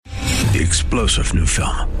The explosive new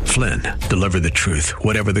film, Flynn, deliver the truth,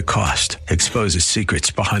 whatever the cost, exposes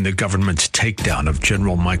secrets behind the government's takedown of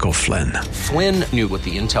General Michael Flynn. Flynn knew what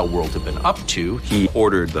the intel world had been up to. He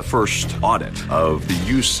ordered the first audit of the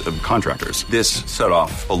use of contractors. This set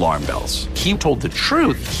off alarm bells. He told the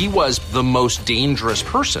truth. He was the most dangerous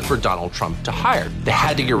person for Donald Trump to hire. They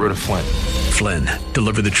had to get rid of Flynn. Flynn,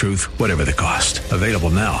 deliver the truth, whatever the cost. Available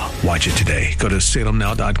now. Watch it today. Go to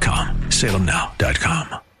salemnow.com.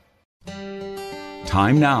 salemnow.com.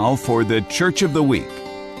 Time now for the Church of the Week,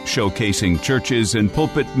 showcasing churches and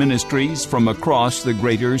pulpit ministries from across the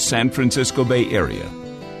greater San Francisco Bay Area.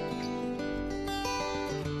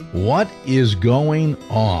 What is going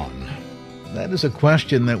on? That is a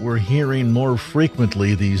question that we're hearing more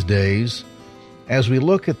frequently these days as we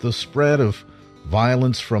look at the spread of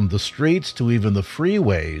violence from the streets to even the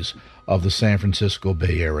freeways of the San Francisco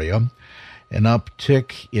Bay Area, an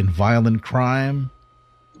uptick in violent crime,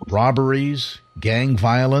 robberies, gang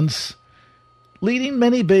violence, leading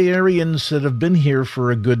many Bay Areans that have been here for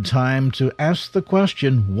a good time to ask the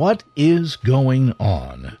question, what is going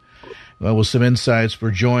on? Well, with some insights,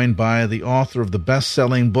 we're joined by the author of the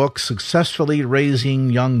best-selling book, Successfully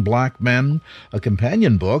Raising Young Black Men, a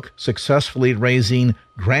companion book, Successfully Raising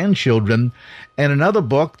Grandchildren, and another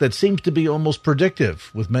book that seems to be almost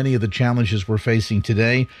predictive with many of the challenges we're facing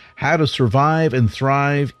today, How to Survive and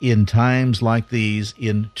Thrive in Times Like These,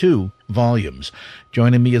 in 2 volumes.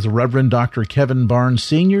 Joining me is the Reverend Dr. Kevin Barnes,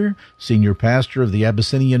 Sr., Senior Pastor of the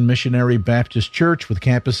Abyssinian Missionary Baptist Church with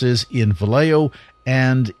campuses in Vallejo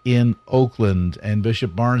and in Oakland. And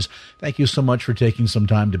Bishop Barnes, thank you so much for taking some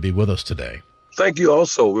time to be with us today. Thank you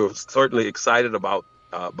also. We're certainly excited about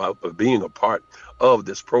being a part of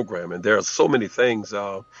this program. And there are so many things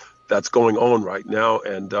that's going on right now.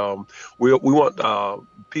 And we want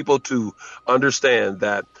people to understand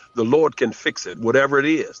that the Lord can fix it, whatever it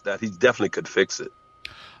is, that he definitely could fix it.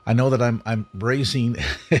 I know that I'm raising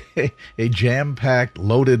a jam-packed,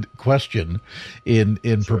 loaded question in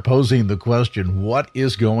proposing the question, what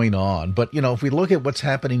is going on? But, you know, if we look at what's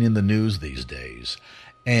happening in the news these days,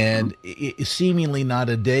 and seemingly not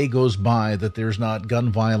a day goes by that there's not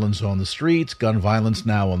gun violence on the streets, gun violence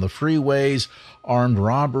now on the freeways, armed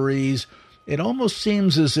robberies. It almost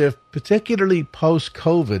seems as if, particularly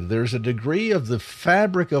post-COVID, there's a degree of the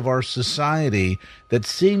fabric of our society that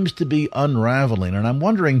seems to be unraveling. And I'm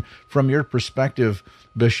wondering, from your perspective,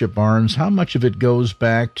 Bishop Barnes, how much of it goes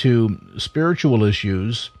back to spiritual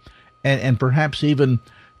issues and perhaps even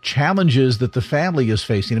challenges that the family is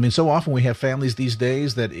facing. I mean, so often we have families these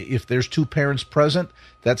days that if there's 2 parents present,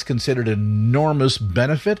 that's considered an enormous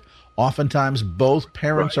benefit. Oftentimes, both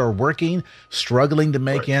parents are working, struggling to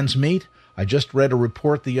make ends meet. I just read a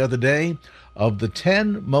report the other day of the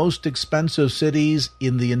 10 most expensive cities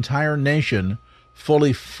in the entire nation.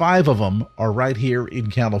 Fully 5 of them are right here in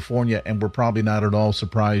California, and we're probably not at all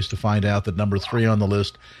surprised to find out that number 3 on the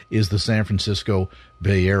list is the San Francisco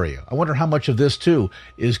Bay Area. I wonder how much of this, too,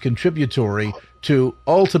 is contributory to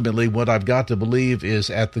ultimately what I've got to believe is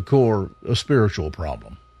at the core a spiritual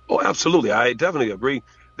problem. Oh, absolutely. I definitely agree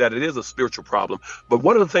that it is a spiritual problem. But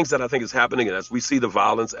one of the things that I think is happening, and as we see the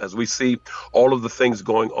violence, as we see all of the things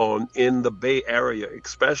going on in the Bay Area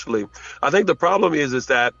especially, I think the problem is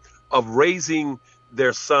that of raising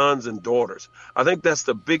their sons and daughters. I think that's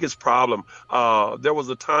the biggest problem. There was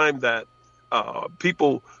a time that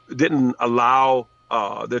people didn't allow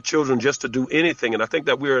their children just to do anything. And I think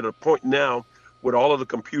that we're at a point now with all of the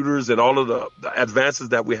computers and all of the advances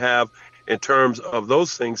that we have in terms of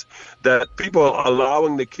those things, that people are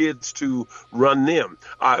allowing the kids to run them.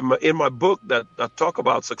 In my book that I talk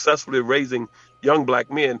about successfully raising young black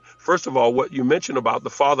men, first of all, what you mentioned about the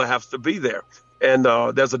father has to be there. And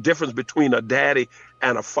there's a difference between a daddy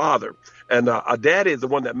and a father. And a daddy is the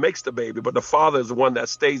one that makes the baby, but the father is the one that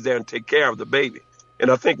stays there and take care of the baby. And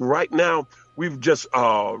I think right now we've just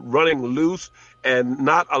running loose and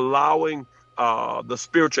not allowing the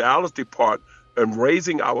spirituality part and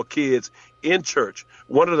raising our kids in church.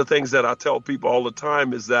 One of the things that I tell people all the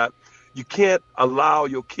time is that you can't allow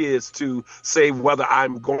your kids to say whether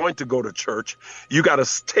I'm going to go to church. You got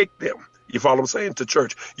to take them, you follow what I'm saying, to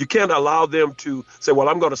church. You can't allow them to say, well,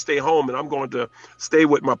 I'm going to stay home and I'm going to stay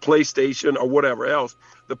with my PlayStation or whatever else.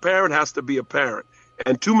 The parent has to be a parent.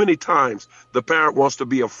 And too many times the parent wants to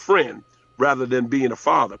be a friend rather than being a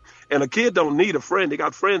father. And a kid don't need a friend. They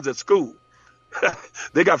got friends at school.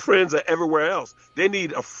 They got friends everywhere else. They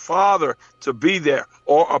need a father to be there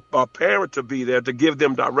or a parent to be there to give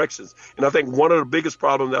them directions. And I think one of the biggest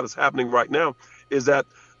problems that is happening right now is that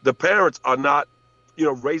the parents are not,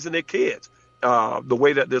 raising their kids. the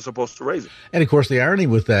way that they're supposed to raise it. And of course, the irony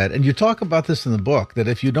with that, and you talk about this in the book, that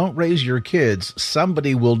if you don't raise your kids,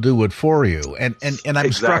 somebody will do it for you. And I'm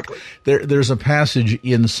Exactly. struck. There's a passage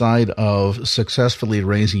inside of Successfully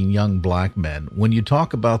Raising Young Black Men when you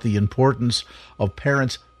talk about the importance of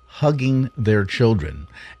parents hugging their children.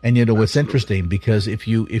 And you know, it's interesting because if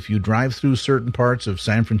you drive through certain parts of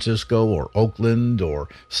San Francisco or Oakland or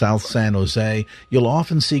South San Jose, you'll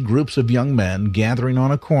often see groups of young men gathering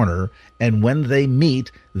on a corner, and when they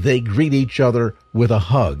meet, they greet each other with a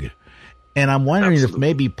hug. And I'm wondering if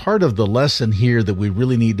maybe part of the lesson here that we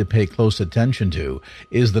really need to pay close attention to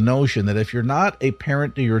is the notion that if you're not a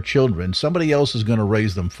parent to your children, somebody else is going to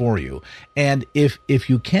raise them for you. And if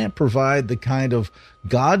you can't provide the kind of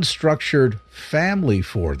God-structured family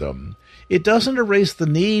for them, it doesn't erase the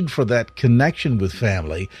need for that connection with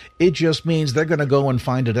family. It just means they're going to go and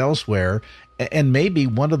find it elsewhere. And maybe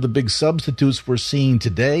one of the big substitutes we're seeing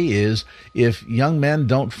today is if young men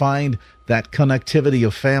don't find that connectivity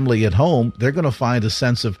of family at home, they're going to find a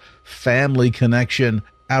sense of family connection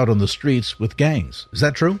out on the streets with gangs. Is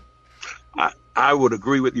that true? I would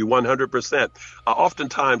agree with you 100%.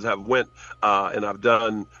 Oftentimes I've went and I've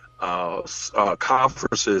done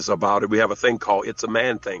conferences about it. We have a thing called It's a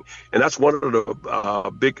Man Thing. And that's one of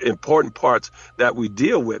the big important parts that we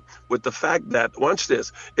deal with the fact that, watch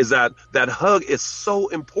this, is that hug is so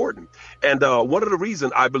important. And one of the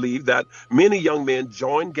reasons I believe that many young men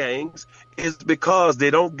join gangs is because they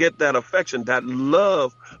don't get that affection, that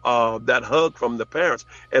love, that hug from the parents.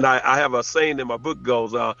 And I have a saying in my book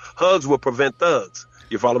goes, hugs will prevent thugs.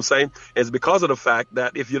 You follow what I'm saying? It's because of the fact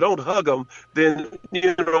that if you don't hug them, then,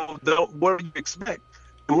 what do you expect?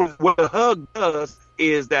 And what a hug does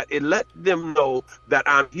is that it let them know that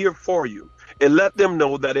I'm here for you. It let them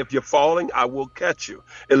know that if you're falling, I will catch you.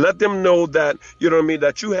 It let them know that,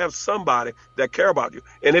 that you have somebody that care about you.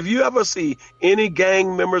 And if you ever see any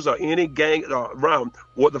gang members or any gang around,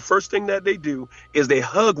 the first thing that they do is they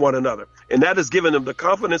hug one another. And that is giving them the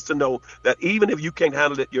confidence to know that even if you can't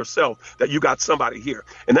handle it yourself, that you got somebody here.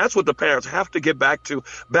 And that's what the parents have to get back to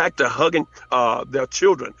hugging their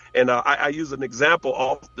children. And I use an example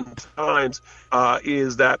oftentimes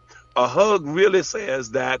is that a hug really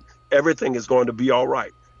says that everything is going to be all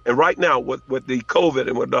right. And right now, with the COVID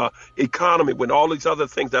and with the economy, with all these other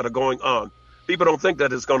things that are going on, people don't think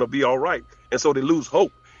that it's going to be all right. And so they lose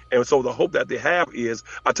hope. And so the hope that they have is,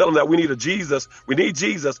 I tell them that we need Jesus,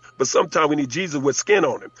 but sometimes we need Jesus with skin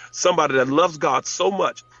on him. Somebody that loves God so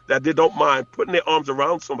much that they don't mind putting their arms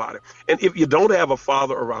around somebody. And if you don't have a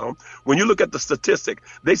father around, when you look at the statistic,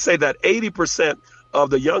 they say that 80% of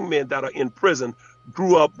the young men that are in prison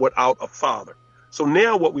grew up without a father. So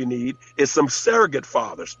now what we need is some surrogate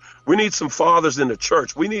fathers. We need some fathers in the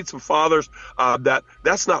church. We need some fathers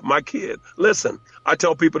that's not my kid. Listen, I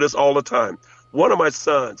tell people this all the time. One of my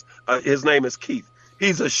sons, his name is Keith.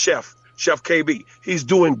 He's a chef, Chef KB. He's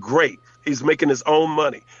doing great. He's making his own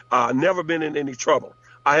money. Never been in any trouble.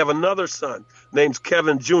 I have another son named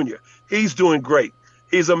Kevin Jr. He's doing great.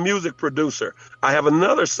 He's a music producer. I have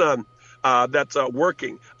another son that's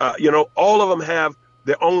working. All of them have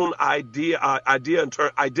their own identity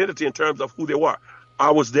in terms of who they are.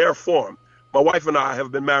 I was there for them. My wife and I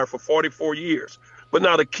have been married for 44 years. But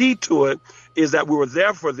now the key to it is that we were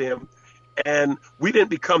there for them, and we didn't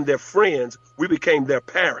become their friends. We became their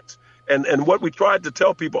parents. And what we tried to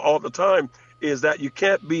tell people all the time is that you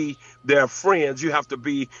can't be their friends. You have to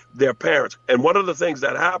be their parents. And one of the things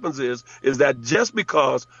that happens is that just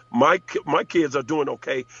because my kids are doing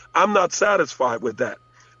okay, I'm not satisfied with that.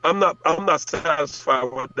 I'm not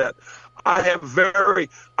satisfied with that. I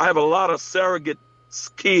have a lot of surrogate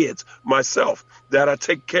kids myself that I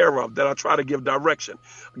take care of, that I try to give direction.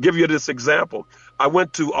 I'll give you this example. I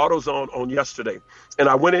went to AutoZone on yesterday, and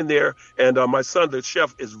I went in there, and my son, the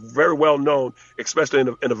chef, is very well known, especially in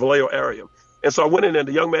the Vallejo area. And so I went in there, and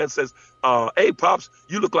the young man says, hey, Pops,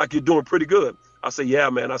 you look like you're doing pretty good. I said, yeah,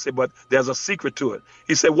 man. I said, but there's a secret to it.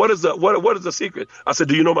 He said, what is the secret? I said,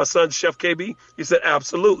 do you know my son, Chef KB? He said,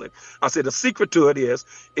 absolutely. I said, the secret to it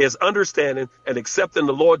is understanding and accepting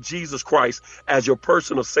the Lord Jesus Christ as your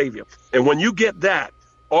personal Savior. And when you get that,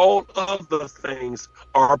 all other things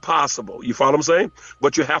are possible. You follow what I'm saying?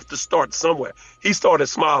 But you have to start somewhere. He started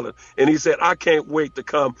smiling, and he said, I can't wait to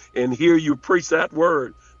come and hear you preach that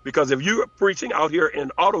word. Because if you're preaching out here in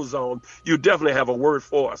AutoZone, you definitely have a word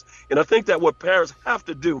for us. And I think that what parents have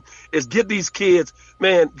to do is get these kids,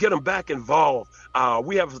 man, get them back involved.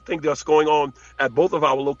 We have a thing that's going on at both of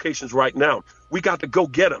our locations right now. We got to go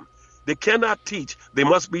get them. They cannot teach. They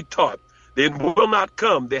must be taught. They will not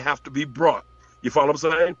come. They have to be brought. You follow what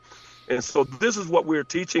I'm saying? And so this is what we're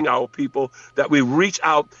teaching our people, that we reach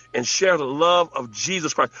out and share the love of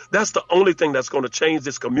Jesus Christ. That's the only thing that's going to change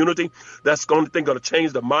this community. That's the only thing going to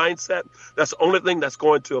change the mindset. That's the only thing that's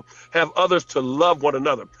going to have others to love one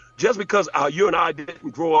another. Just because you and I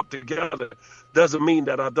didn't grow up together doesn't mean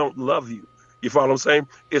that I don't love you. You follow what I'm saying?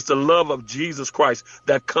 It's the love of Jesus Christ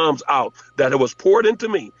that comes out, that it was poured into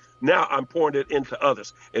me. Now I'm pouring it into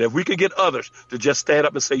others. And if we could get others to just stand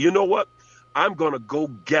up and say, you know what? I'm going to go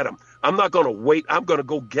get them. I'm not going to wait. I'm going to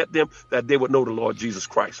go get them, that they would know the Lord Jesus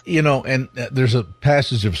Christ. You know, and there's a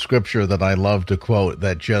passage of scripture that I love to quote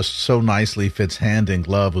that just so nicely fits hand in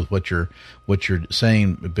glove with what you're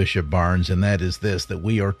saying, Bishop Barnes, and that is this, that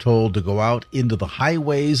we are told to go out into the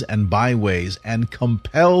highways and byways and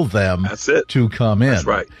compel them to come in. That's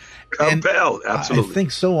right. Compel, absolutely. I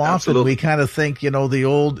think so often we kind of think, you know, the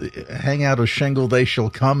old hang out a shingle, they shall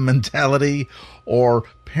come mentality, or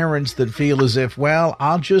parents that feel as if, well,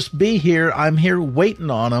 I'll just be here. I'm here waiting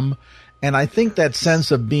on them. And I think that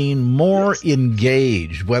sense of being more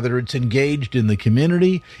engaged, whether it's engaged in the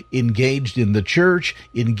community, engaged in the church,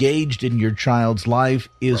 engaged in your child's life,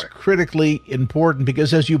 is critically important,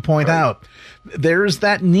 because as you point out, there's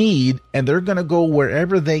that need, and they're going to go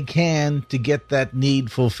wherever they can to get that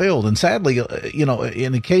need fulfilled. And sadly, you know,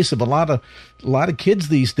 in the case of a lot of kids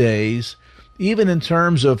these days, even in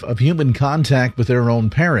terms of human contact with their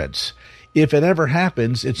own parents, if it ever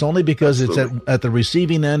happens, it's only because it's at the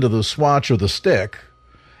receiving end of the swatch or the stick,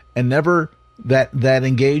 and never that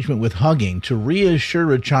engagement with hugging to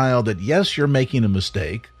reassure a child that, yes, you're making a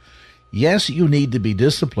mistake. Yes, you need to be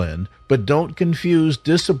disciplined, but don't confuse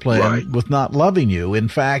discipline with not loving you. In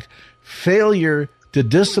fact, failure to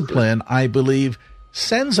discipline, I believe,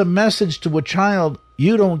 sends a message to a child,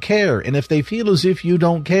 you don't care. And if they feel as if you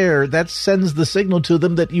don't care, that sends the signal to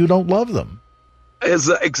them that you don't love them.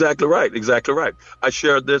 Is exactly right. Exactly right. I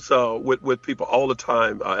share this with people all the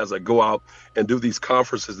time as I go out and do these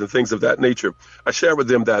conferences and things of that nature. I share with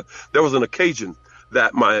them that there was an occasion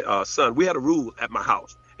that my son, we had a rule at my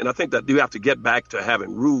house. And I think that you have to get back to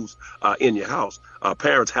having rules in your house.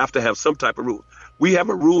 Parents have to have some type of rule. We have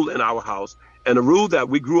a rule in our house. And the rule that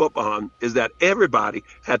we grew up on is that everybody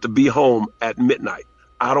had to be home at midnight.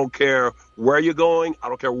 I don't care where you're going. I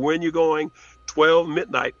don't care when you're going. 12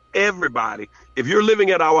 midnight, everybody. If you're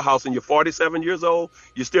living at our house and you're 47 years old,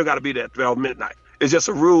 you still got to be there at 12 midnight. It's just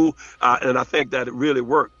a rule, and I think that it really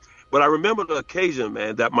worked. But I remember the occasion,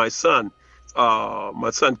 man, that my son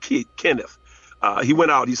Kenneth, he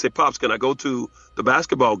went out. He said, "Pops, can I go to the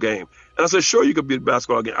basketball game?" And I said, "Sure, you could be at the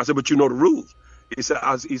basketball game." I said, "But you know the rules." He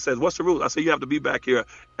said, "What's the rules?" I said, "You have to be back here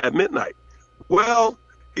at midnight." Well,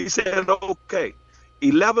 he said, "Okay."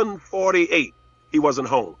 11:48, he wasn't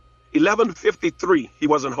home. 11:53, he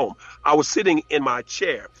wasn't home. I was sitting in my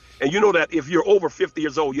chair. And you know that if you're over 50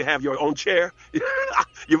 years old, you have your own chair. You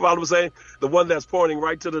follow what I'm saying? The one that's pointing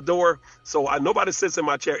right to the door. So nobody sits in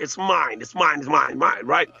my chair. It's mine. It's mine. It's mine. Mine.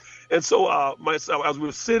 Right? And so myself, as we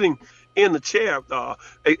were sitting in the chair,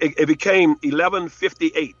 it became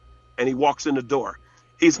 11:58, and he walks in the door.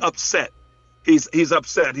 He's upset. He's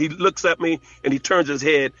upset. He looks at me, and he turns his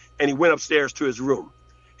head, and he went upstairs to his room.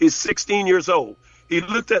 He's 16 years old. He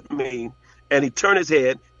looked at me, and he turned his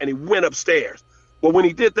head, and he went upstairs. Well, when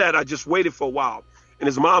he did that, I just waited for a while. And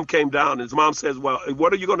his mom came down, and his mom says, "Well,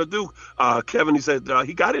 what are you going to do, Kevin?" He said,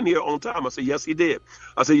 "He got in here on time." I said, "Yes, he did."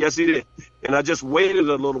 I said, "Yes, he did." And I just waited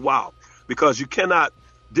a little while, because you cannot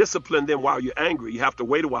discipline them while you're angry. You have to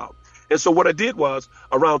wait a while. And so what I did was,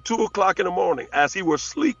 around 2 o'clock in the morning, as he was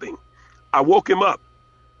sleeping, I woke him up,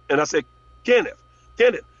 and I said, Kenneth.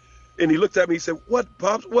 And he looked at me, he said, "What,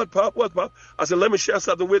 Pops? What, Pop? What, Pop?" I said, "Let me share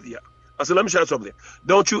something with you." I said, "Let me share something with you.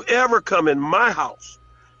 Don't you ever come in my house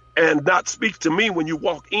and not speak to me when you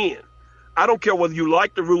walk in. I don't care whether you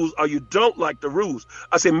like the rules or you don't like the rules."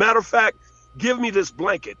 I said, "Matter of fact, give me this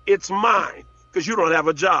blanket. It's mine, because you don't have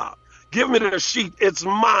a job. Give me the sheet. It's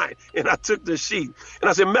mine." And I took the sheet. And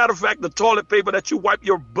I said, "Matter of fact, the toilet paper that you wipe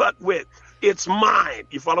your butt with, it's mine."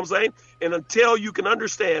 You follow what I'm saying? And until you can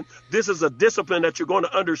understand, this is a discipline that you're going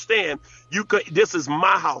to understand. This is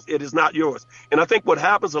my house. It is not yours. And I think what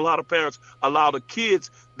happens, a lot of parents allow the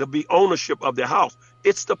kids to be ownership of their house.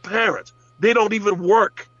 It's the parents. They don't even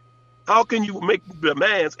work. How can you make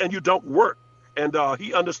demands and you don't work? And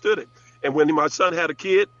he understood it. And when my son had a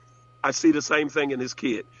kid, I see the same thing in his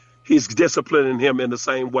kid. He's disciplining him in the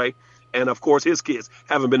same way. And, of course, his kids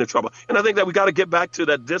haven't been in trouble. And I think that we got to get back to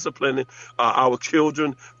that disciplining our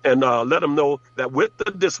children and let them know that with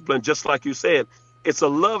the discipline, just like you said, it's a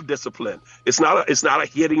love discipline. It's not a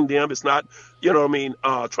hitting them. It's not,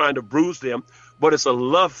 trying to bruise them, but it's a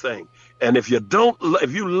love thing. And if you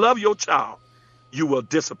love your child, you will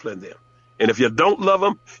discipline them. And if you don't love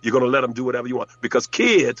them, you're going to let them do whatever you want. Because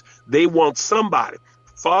kids, they want somebody,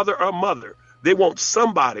 father or mother, they want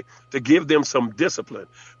somebody to give them some discipline.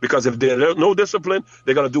 Because if there's no discipline,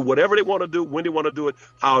 they're going to do whatever they want to do, when they want to do it,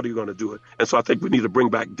 how are you going to do it? And so I think we need to bring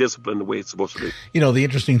back discipline the way it's supposed to be. You know, the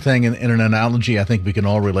interesting thing in an analogy I think we can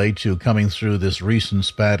all relate to coming through this recent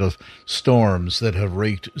spat of storms that have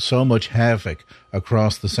wreaked so much havoc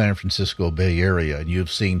across the San Francisco Bay Area. And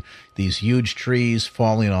you've seen these huge trees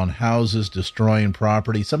falling on houses, destroying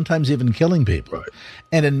property, sometimes even killing people. Right.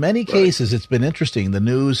 And in many cases, it's been interesting. The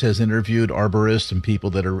news has interviewed arborists and people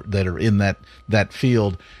that are in that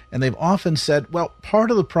field, and they've often said, well,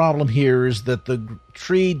 part of the problem here is that the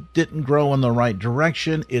tree didn't grow in the right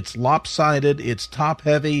direction. It's lopsided. It's top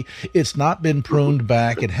heavy. It's not been pruned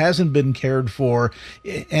back. It hasn't been cared for.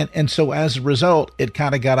 And so as a result, it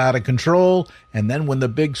kind of got out of control. And then when the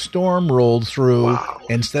big storm rolled through,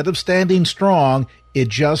 instead of standing strong, it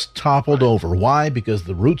just toppled over. Why? Because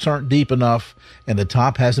the roots aren't deep enough and the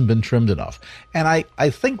top hasn't been trimmed enough. And I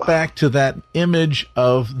think back to that image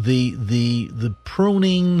of the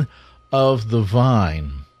pruning of the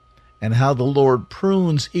vine and how the Lord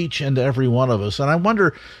prunes each and every one of us. And I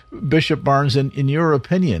wonder, Bishop Barnes, in your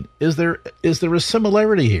opinion, is there a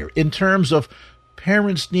similarity here in terms of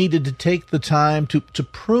parents needed to take the time to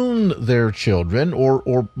prune their children,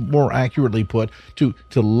 or more accurately put, to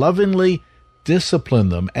lovingly discipline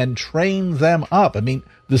them and train them up? I mean,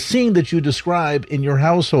 the scene that you describe in your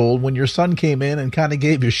household when your son came in and kind of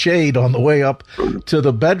gave you shade on the way up to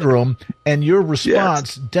the bedroom, and your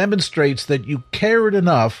response demonstrates that you cared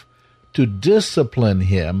enough to discipline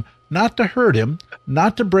him, not to hurt him,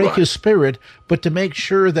 not to break his spirit, but to make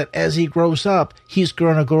sure that as he grows up, he's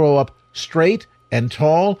going to grow up straight and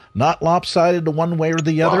tall, not lopsided to one way or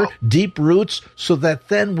the other, deep roots, so that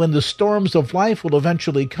then when the storms of life will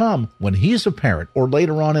eventually come, when he's a parent or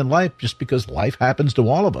later on in life, just because life happens to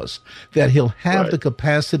all of us, that he'll have the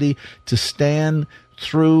capacity to stand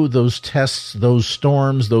through those tests, those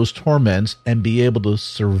storms, those torments, and be able to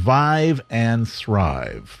survive and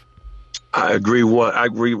thrive. I agree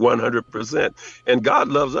 100%. And God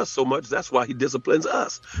loves us so much. That's why he disciplines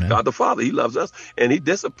us. Amen. God the Father, he loves us and he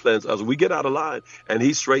disciplines us. We get out of line and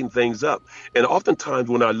he straightens things up. And oftentimes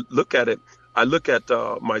when I look at it, I look at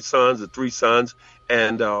my sons, the three sons,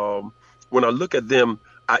 and when I look at them,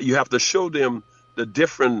 you have to show them the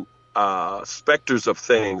different specters of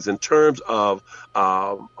things in terms of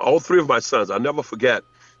all three of my sons. I never forget.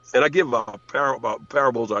 And I give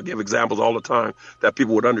parables, I give examples all the time that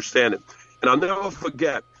people would understand it. And I'll never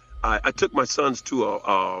forget, I took my sons to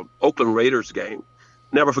a Oakland Raiders game.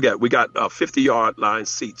 Never forget, we got 50-yard line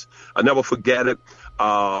seats. I never forget it.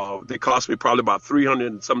 They cost me probably about $300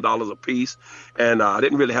 and some a piece. And I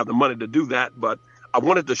didn't really have the money to do that, but I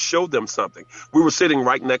wanted to show them something. We were sitting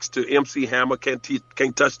right next to MC Hammer. Can't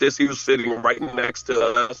touch this. He was sitting right next to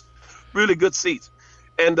us. Really good seats.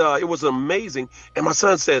 And it was amazing. And my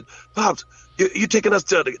son said, "Pops, you taking us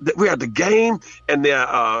to we're at the game?" And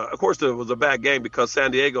of course, there was a bad game because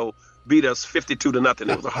San Diego beat us 52-0.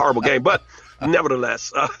 It was a horrible game. But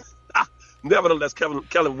nevertheless,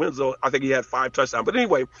 Kellen Winslow, I think he had 5 touchdowns. But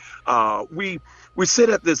anyway, we sit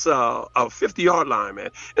at this 50-yard line,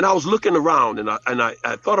 man. And I was looking around, and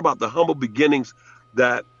I thought about the humble beginnings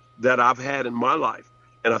that I've had in my life.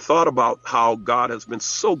 And I thought about how God has been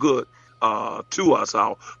so good to us,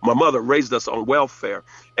 how my mother raised us on welfare,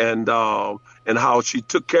 and how she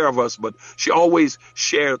took care of us, but she always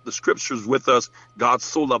shared the scriptures with us. God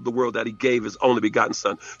so loved the world that he gave his only begotten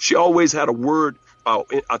son. She always had a word,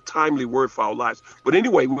 a timely word for our lives. But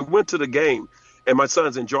anyway, we went to the game, and my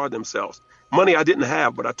sons enjoyed themselves. Money I didn't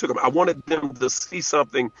have, but I took them. I wanted them to see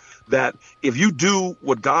something that if you do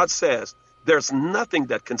what God says, there's nothing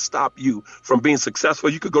that can stop you from being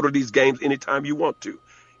successful. You could go to these games anytime you want to,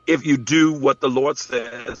 if you do what the Lord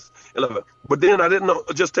says. But then I didn't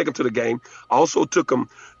just take them to the game. I also took them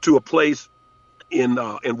to a place in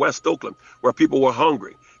West Oakland where people were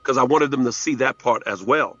hungry, because I wanted them to see that part as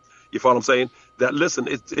well. You follow what I'm saying? That, listen,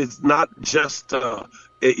 it's not just,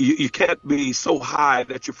 you can't be so high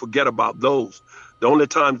that you forget about those. The only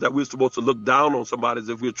times that we're supposed to look down on somebody is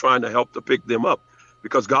if we're trying to help to pick them up,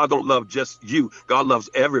 because God don't love just you. God loves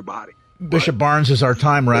everybody. Bishop Barnes, as our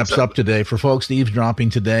time wraps up today, for folks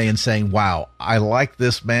eavesdropping today and saying, wow, I like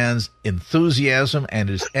this man's enthusiasm and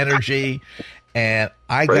his energy And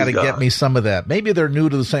I got to get me some of that. Maybe they're new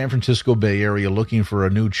to the San Francisco Bay Area looking for a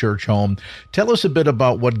new church home. Tell us a bit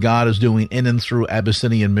about what God is doing in and through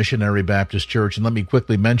Abyssinian Missionary Baptist Church. And let me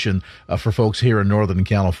quickly mention for folks here in Northern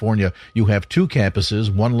California, you have two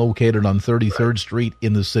campuses, one located on 33rd Street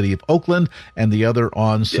in the city of Oakland and the other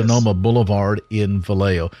on Sonoma Boulevard in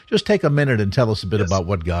Vallejo. Just take a minute and tell us a bit about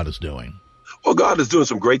what God is doing. Well, God is doing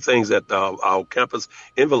some great things at our campus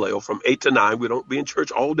in Vallejo from 8 to 9. We don't be in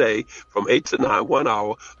church all day, from 8 to 9, 1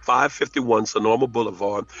 hour, 551 Sonoma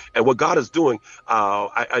Boulevard. And what God is doing,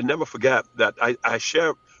 I never forget that I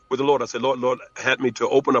share with the Lord. I said, Lord had me to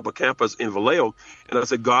open up a campus in Vallejo. And I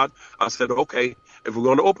said, God, I said, okay, if we're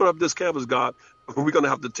going to open up this campus, God, we're going to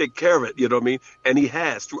have to take care of it, you know what I mean? And he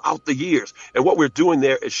has throughout the years. And what we're doing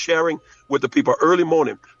there is sharing with the people early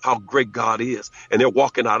morning how great God is. And they're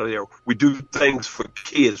walking out of there. We do things for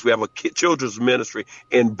kids. We have a children's ministry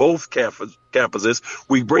in both campuses.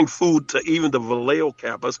 We bring food to even the Vallejo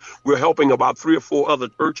campus. We're helping about 3 or 4 other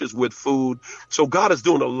churches with food. So God is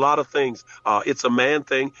doing a lot of things. It's a man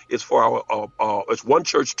thing. It's for it's one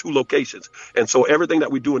church, 2 locations. And so everything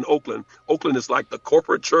that we do in Oakland is like the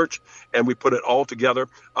corporate church, and we put it all together.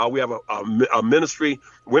 We have a ministry,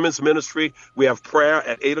 women's ministry. We have prayer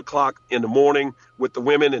at 8 o'clock in the morning with the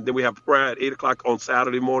women, and then we have prayer at 8 o'clock on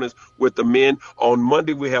Saturday mornings with the men. On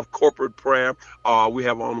Monday, we have corporate prayer. We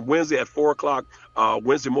have on Wednesday at 4 o'clock,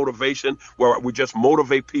 Wednesday motivation, where we just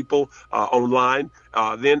motivate people online.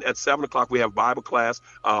 Then at 7 o'clock, we have Bible class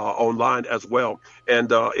online as well.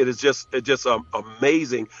 And it's just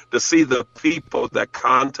amazing to see the people that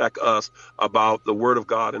contact us about the Word of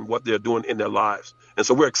God and what they're doing in their lives. And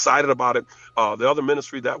so we're excited about it. The other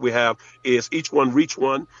ministry that we have is Each One Reach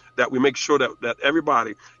One, that we make sure that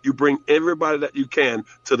everybody, you bring everybody that you can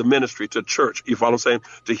to the ministry, to church, you follow what I'm saying,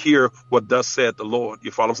 to hear what thus said the Lord.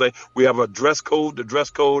 You follow what I'm saying? We have a dress code. The dress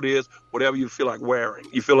code is whatever you feel like wearing.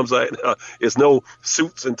 You feel what I'm saying? It's no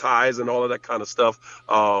suits and ties and all of that kind of stuff.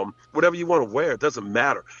 Whatever you want to wear, it doesn't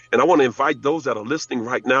matter. And I want to invite those that are listening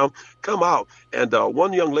right now, come out. And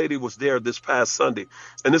one young lady was there this past Sunday,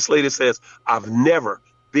 and this lady says, I've never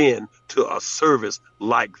been to a service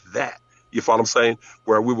like that. You follow what I'm saying?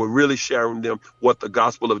 Where we were really sharing them what the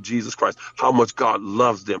gospel of Jesus Christ, how much God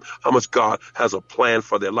loves them, how much God has a plan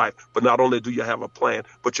for their life. But not only do you have a plan,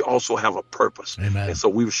 but you also have a purpose. Amen. And so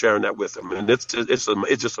we were sharing that with them. And it's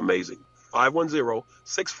just amazing.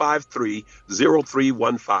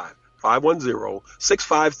 510-653-0315.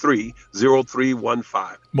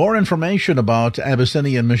 510-653-0315. More information about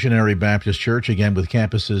Abyssinian Missionary Baptist Church, again with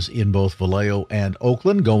campuses in both Vallejo and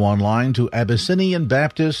Oakland, go online to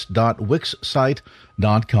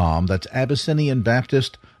abyssinianbaptist.wixsite.com. That's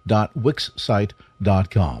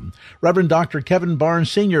abyssinianbaptist.wixsite.com. Reverend Dr. Kevin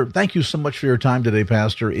Barnes, Sr., thank you so much for your time today,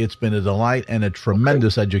 Pastor. It's been a delight and a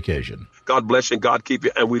tremendous education. God bless you and God keep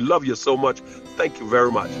you. And we love you so much. Thank you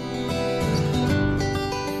very much.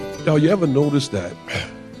 Now, you ever notice that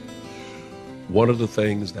one of the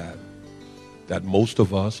things that most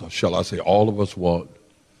of us, or shall I say all of us, want,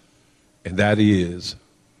 and that is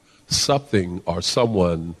something or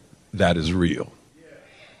someone that is real?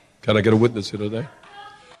 Can I get a witness here today?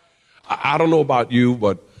 I don't know about you,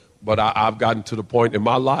 but I've gotten to the point in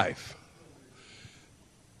my life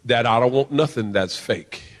that I don't want nothing that's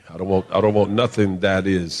fake. I don't want nothing that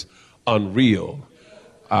is unreal.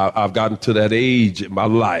 I've gotten to that age in my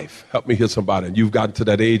life. Help me hear somebody. And you've gotten to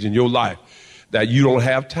that age in your life that you don't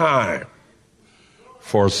have time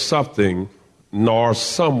for something nor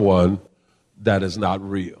someone that is not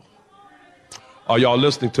real. Are y'all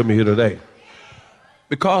listening to me here today?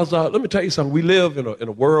 Because let me tell you something. We live in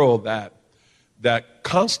a world that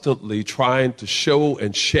constantly trying to show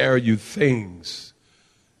and share you things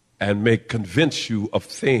and convince you of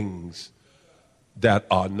things that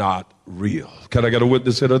are not real. Can I get a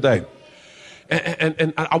witness here today?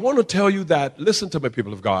 And I want to tell you that, listen to me,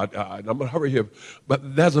 people of God, and I'm going to hurry here,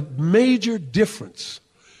 but there's a major difference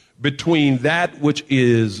between that which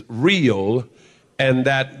is real and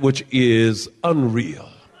that which is unreal.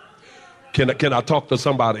 Can I talk to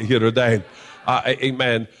somebody here today?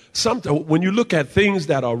 Amen. When you look at things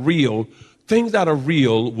that are real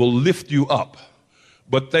will lift you up,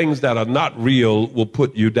 but things that are not real will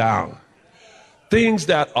put you down. Things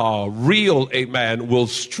that are real, amen, will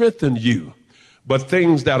strengthen you, but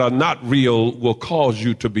things that are not real will cause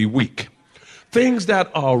you to be weak. Things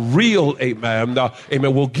that are real, amen,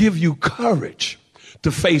 will give you courage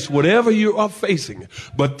to face whatever you are facing,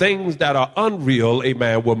 but things that are unreal,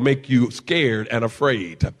 amen, will make you scared and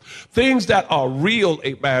afraid. Things that are real,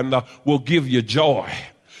 amen, will give you joy,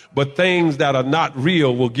 But things that are not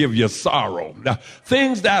real will give you sorrow. Now,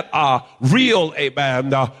 things that are real,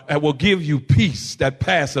 amen, and will give you peace that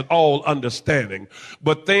passeth all understanding.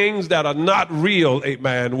 But things that are not real,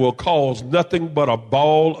 amen, will cause nothing but a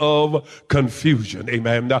ball of confusion,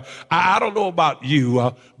 amen. Now, I don't know about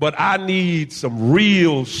you, but I need some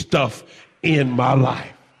real stuff in my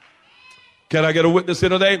life. Can I get a witness here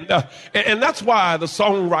today? And that's why the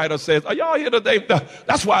songwriter says, are y'all here today?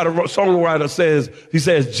 That's why the songwriter says, he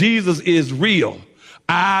says, Jesus is real.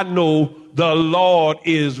 I know the Lord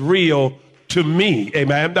is real to me.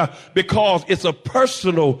 Amen. Because it's a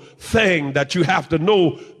personal thing that you have to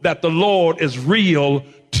know that the Lord is real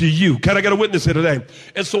to you. Can I get a witness here today?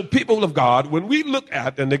 And so, people of God, when we look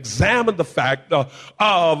at and examine the fact of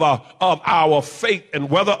our faith and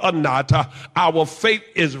whether or not our faith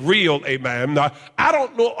is real, amen, I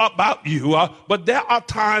don't know about you, but there are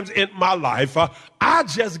times in my life I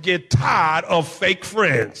just get tired of fake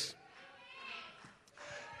friends.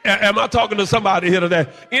 Am I talking to somebody here today?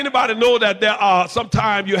 Anybody know that there are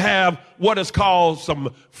sometimes you have what is called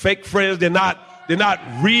some fake friends? They're not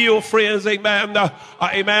real friends, amen.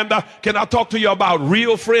 Amen. Can I talk to you about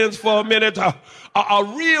real friends for a minute? A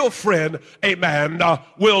real friend, amen,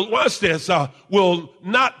 will, watch this, will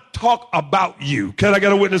not talk about you. Can I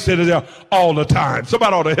get a witness here today all the time?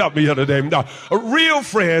 Somebody ought to help me here today. Real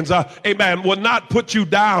friends, amen, will not put you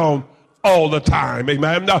down all the time,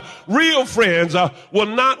 amen. Real friends will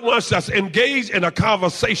not want us engage in a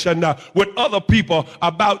conversation with other people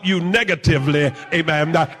about you negatively,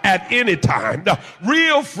 amen, at any time.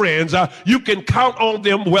 Real friends, you can count on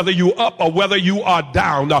them whether you up or whether you are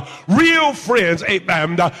down. Real friends,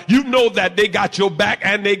 amen, you know that they got your back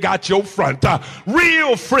and they got your front.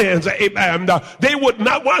 Real friends, amen, they would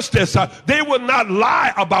not, watch this, they would not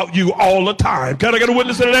lie about you all the time. Can I get a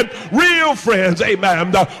witness to that? Real friends,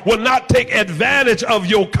 amen, will not take advantage of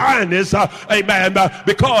your kindness, amen,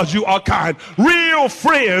 because you are kind. Real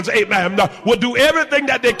friends, amen, will do everything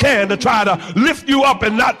that they can to try to lift you up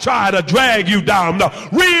and not try to drag you down.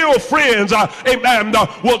 Real friends, amen,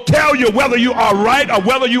 will tell you whether you are right or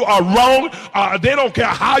whether you are wrong. They don't care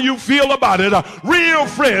how you feel about it. Real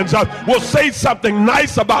friends will say something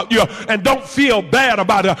nice about you and don't feel bad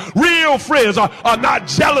about it. Real friends are not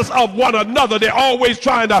jealous of one another. They're always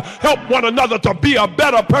trying to help one another to be a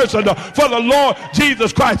better person for the Lord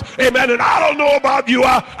Jesus Christ. Amen. And I don't know about you.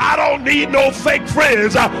 I don't need no fake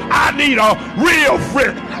friends. I need a real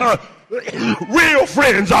friend. Real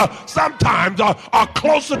friends sometimes are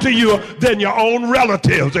closer to you than your own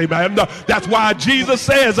relatives. Amen. That's why Jesus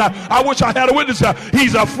says, I wish I had a witness.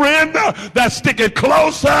 He's a friend that's sticking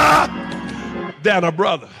closer than a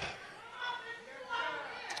brother.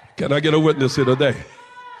 Can I get a witness here today?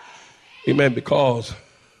 Amen. Because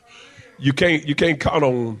you can't count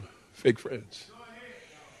on fake friends.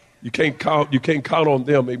 You can't count on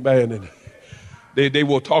them, amen. And they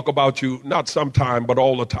will talk about you not sometime, but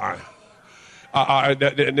all the time.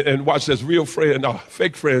 And watch this, real friend,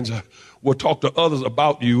 fake friends will talk to others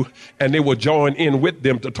about you, and they will join in with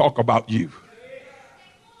them to talk about you.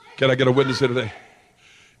 Can I get a witness here today?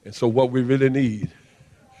 And so what we really need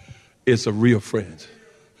is a real friend.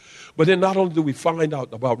 But then not only do we find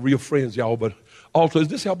out about real friends, y'all, but also, is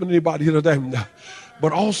this helping anybody here today?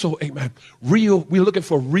 But also, amen, we're looking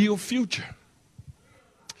for real future.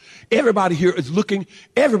 Everybody here is looking,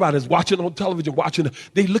 everybody's watching on television,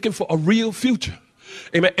 they're looking for a real future.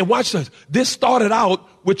 Amen. And watch this. This started out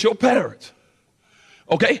with your parents.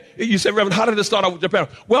 Okay? You say, Reverend, how did it start out with your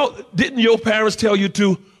parents? Well, didn't your parents tell you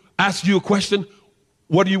to ask you a question?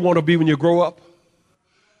 What do you want to be when you grow up?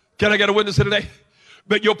 Can I get a witness here today?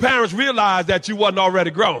 But your parents realized that you wasn't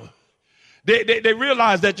already grown. They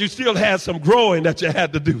realized that you still had some growing that you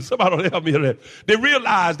had to do. Somebody help me here. They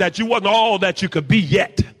realized that you wasn't all that you could be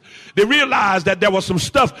yet. They realized that there was some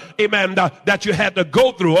stuff, amen, that you had to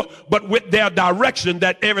go through, but with their direction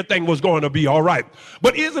that everything was going to be all right.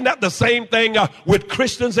 But isn't that the same thing with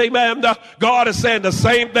Christians, amen? God is saying the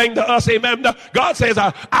same thing to us, amen? God says,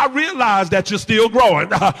 I realize that you're still growing.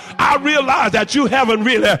 I realize that you haven't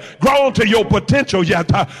really grown to your potential yet.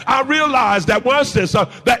 I realize that once this,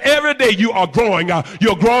 that every day you are growing.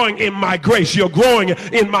 You're growing in my grace. You're growing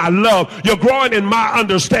in my love. You're growing in my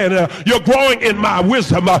understanding. You're growing in my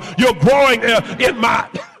wisdom. You're growing in my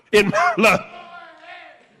love.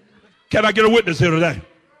 Can I get a witness here today?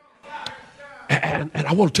 And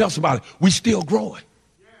I want to tell somebody, we're still growing.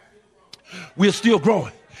 We're still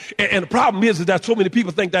growing. And the problem is that so many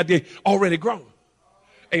people think that they're already grown.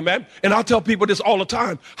 Amen. And I tell people this all the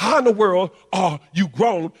time. How in the world are you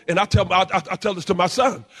grown? And I tell this to my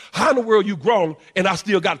son. How in the world you grown and I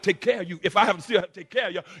still got to take care of you? If I haven't still have to take care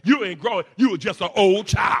of you, you ain't growing. You are just an old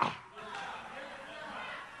child.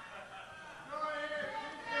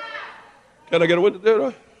 Can I get a witness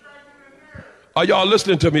there? Are y'all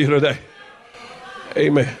listening to me today?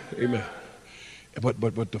 Amen. Amen.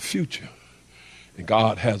 But the future, and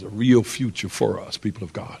God has a real future for us, people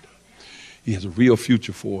of God. He has a real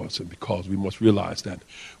future for us, and because we must realize that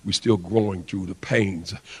we're still growing through the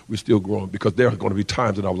pains. We're still growing because there are going to be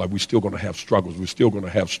times in our life we're still going to have struggles. We're still going to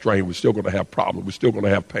have strain. We're still going to have problems. We're still going to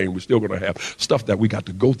have pain. We're still going to have stuff that we got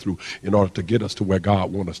to go through in order to get us to where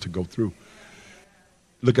God wants us to go through.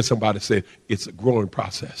 Look at somebody and say, it's a growing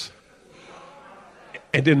process.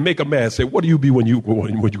 And then make a man say, what do you be when you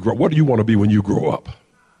grow? What do you want to be when you grow up?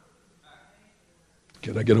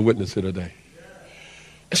 Can I get a witness here today?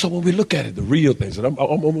 And so when we look at it, the real things, and I'm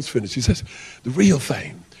almost finished. He says, the real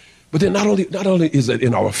thing. But then not only is it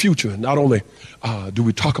in our future, not only do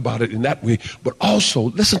we talk about it in that way, but also,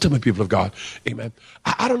 listen to me, people of God. Amen.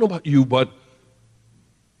 I don't know about you, but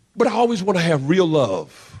I always want to have real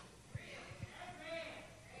love.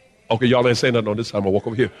 Okay, y'all ain't saying nothing on this time. I'll walk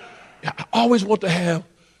over here. I always want to have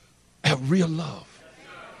real love.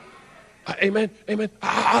 Amen. Amen.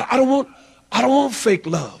 I don't want fake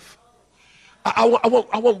love. I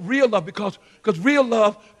want real love because real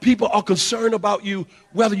love, people are concerned about you,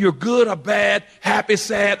 whether you're good or bad, happy,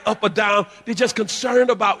 sad, up or down. They're just concerned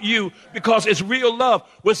about you because it's real love.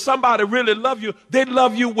 When somebody really loves you, they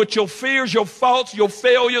love you with your fears, your faults, your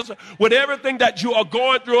failures, with everything that you are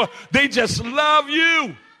going through. They just love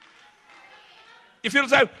you. You feel the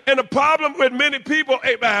same? And the problem with many people,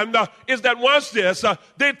 amen, is that once this,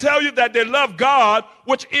 they tell you that they love God,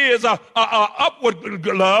 which is upward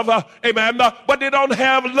love, amen, but they don't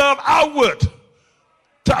have love outward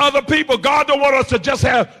to other people. God don't want us to just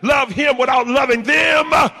love him without loving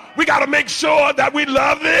them. We got to make sure that we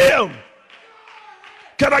love them.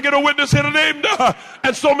 Can I get a witness here today?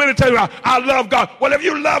 And so many times, I love God. Well, if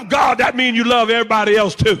you love God, that means you love everybody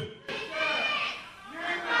else too.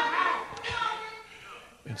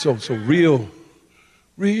 And so real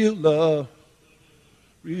love.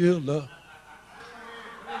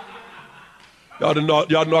 Y'all didn't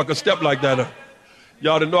know I could step like that.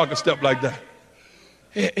 Y'all didn't know I could step like that.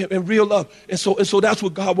 And real love. And so that's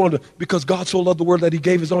what God wanted, because God so loved the world that he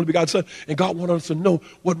gave his only begotten son. And God wanted us to know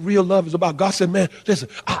what real love is about. God said, man, listen,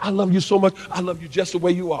 I love you so much. I love you just the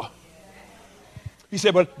way you are. He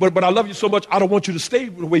said, but I love you so much. I don't want you to stay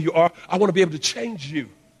the way you are. I want to be able to change you.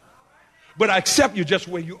 But I accept you just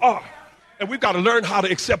where you are. And we've got to learn how to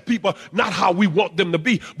accept people, not how we want them to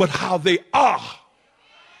be, but how they are.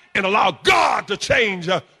 And allow God to change.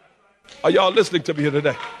 Are y'all listening to me here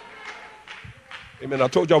today? Amen. I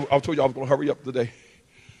told y'all I was going to hurry up today.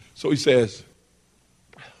 So he says,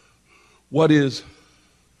 what is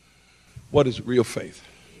real faith?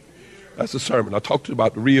 That's the sermon. I talked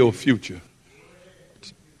about the real future.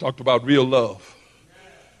 Talked about real love.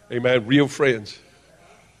 Amen. Real friends.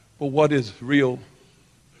 But what is real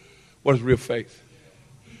faith?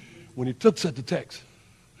 When he looks at the text.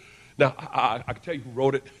 Now, I can tell you who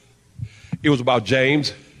wrote it. It was about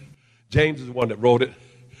James. James is the one that wrote it.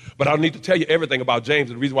 But I don't need to tell you everything about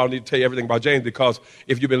James. And the reason why I don't need to tell you everything about James, because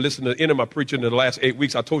if you've been listening to any of my preaching in the last 8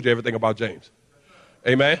 weeks, I told you everything about James.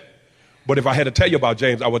 Amen? But if I had to tell you about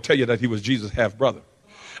James, I would tell you that he was Jesus' half-brother.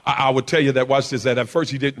 I would tell you that, watch this, that at first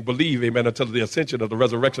he didn't believe, amen, until the ascension of the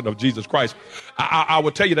resurrection of Jesus Christ. I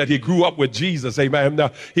would tell you that he grew up with Jesus, amen. Now,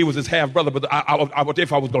 he was his half-brother, but I would,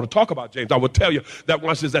 if I was going to talk about James, I would tell you that,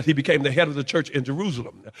 watch this, that he became the head of the church in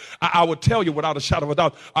Jerusalem. I would tell you without a shadow of a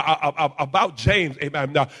doubt about James,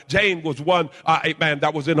 amen. Now, James was one, amen,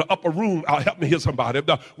 that was in the upper room, help me hear somebody,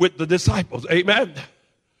 with the disciples, amen.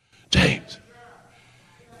 James.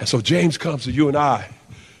 And so James comes to you and I.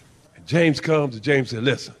 James comes and James said,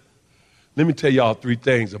 listen, let me tell y'all 3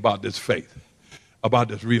 things about this faith, about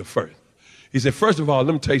this real faith. He said, first of all,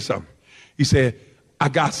 let me tell you something. He said, I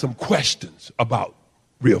got some questions about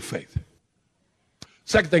real faith.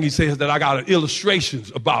 Second thing he says that I got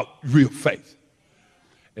illustrations about real faith.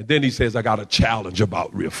 And then he says, I got a challenge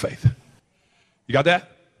about real faith. You got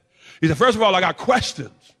that? He said, first of all, I got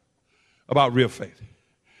questions about real faith.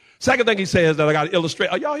 Second thing he says that I got to illustrate.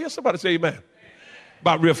 Oh, y'all hear somebody say amen?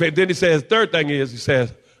 About real faith. Then he says, third thing is, he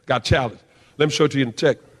says, got challenge. Let me show it to you in the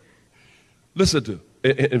text. Listen to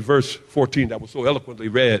in verse 14 that was so eloquently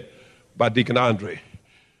read by Deacon Andre.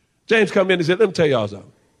 James come in and said, let me tell y'all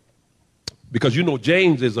something. Because you know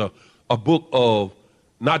James is a book of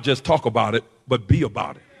not just talk about it, but be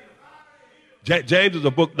about it. James is a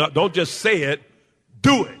book, don't just say it,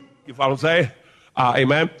 do it. You follow what I'm saying?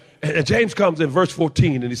 Amen. And James comes in verse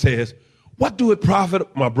 14 and he says, what do it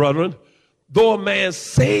profit, my brethren, though a man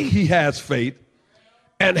say he has faith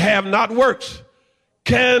and have not works?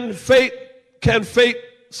 Can faith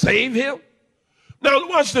save him? Now,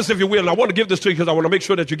 watch this if you will. I want to give this to you because I want to make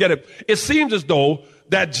sure that you get it. It seems as though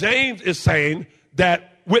that James is saying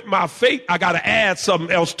that with my faith, I got to add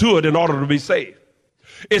something else to it in order to be saved.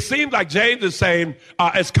 It seems like James is saying,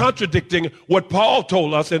 it's contradicting what Paul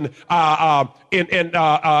told us in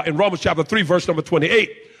Romans chapter 3, verse number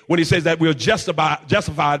 28, when he says that we're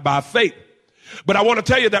justified by faith. But I want to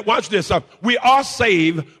tell you that, watch this, we are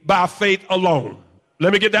saved by faith alone.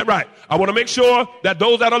 Let me get that right. I want to make sure that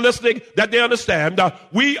those that are listening, that they understand,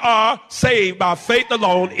 we are saved by faith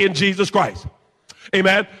alone in Jesus Christ.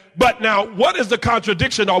 Amen. But now, what is the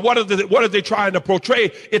contradiction, or what are they trying to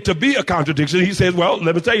portray it to be a contradiction? He says, well,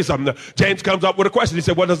 let me tell you something. James comes up with a question. He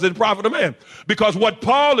said, what does it profit a man? Because what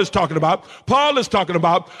Paul is talking about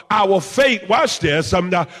our faith, watch this,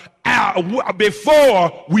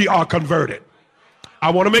 before we are converted. I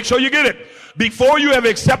want to make sure you get it. Before you have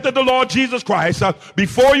accepted the Lord Jesus Christ,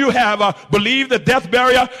 before you have believed the death,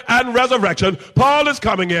 burial, and resurrection, Paul is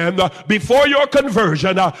coming in before your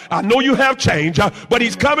conversion. I know you have changed, but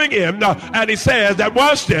he's coming in and he says that,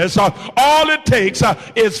 watch this, all it takes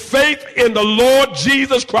is faith in the Lord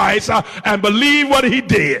Jesus Christ and believe what he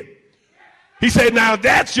did. He said, now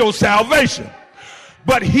that's your salvation.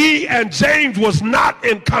 But he and James was not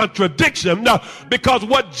in contradiction, because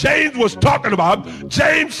what James was talking about,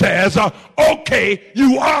 James says, okay,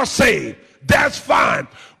 you are saved. That's fine.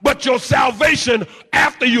 But your salvation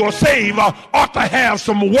after you are saved ought to have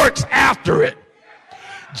some works after it.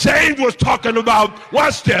 James was talking about,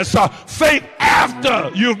 watch this, faith after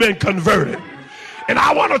you've been converted. And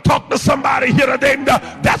I want to talk to somebody here today.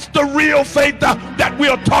 That's the real faith that we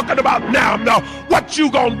are talking about now. Now, what you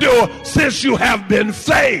gonna do since you have been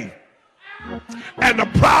saved? And the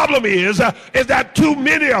problem is that too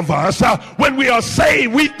many of us, when we are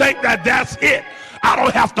saved, we think that that's it. I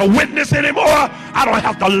don't have to witness anymore. I don't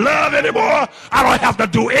have to love anymore. I don't have to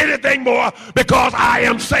do anything more because I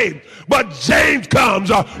am saved. But James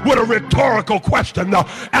comes with a rhetorical question.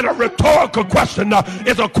 And a rhetorical question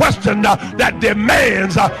is a question that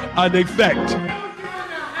demands an effect.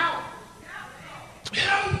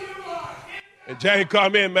 And James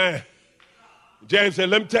come in, man. James said,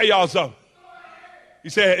 let me tell y'all something. He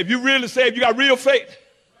said, if you really saved, you got real faith,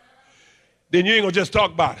 then you ain't going to just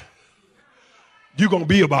talk about it. You're going to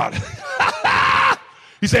be about it.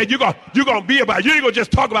 He said, you're going to be about it. You ain't going to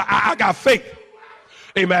just talk about I got faith.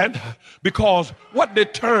 Amen. Because what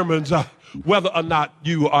determines whether or not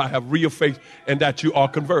you have real faith and that you are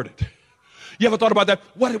converted? You ever thought about that?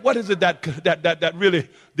 What is it that really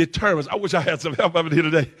determines? I wish I had some help over here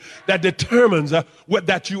today. That determines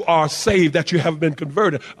that you are saved, that you have been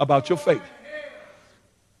converted about your faith.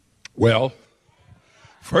 Well,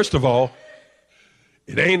 first of all,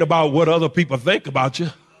 it ain't about what other people think about you.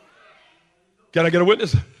 Can I get a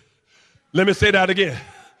witness? Let me say that again.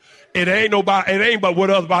 It ain't about what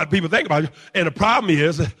other people think about you. And the problem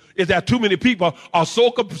is that too many people are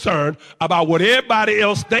so concerned about what everybody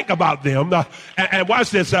else think about them. And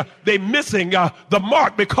watch this, they're missing the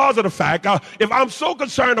mark because of the fact, if I'm so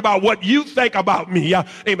concerned about what you think about me,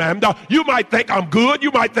 amen, you might think I'm good,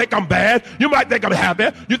 you might think I'm bad, you might think I'm happy,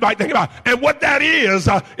 you might think about, and what that is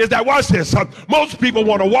that, watch this, most people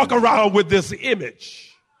want to walk around with this image.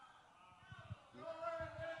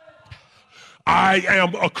 I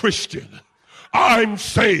am a Christian. I'm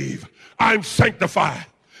saved. I'm sanctified.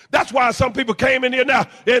 That's why some people came in here now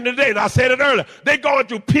in the day, and I said it earlier. They're going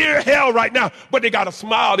through pure hell right now, but they got to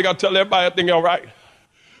smile. They got to tell everybody everything all right.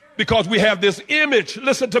 Because we have this image,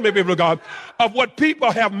 listen to me, people of God, of what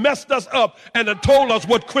people have messed us up and have told us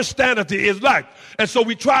what Christianity is like. And so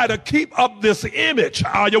we try to keep up this image.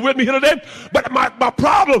 Are you with me here today? But my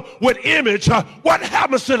problem with image, what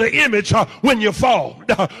happens to the image when you fall?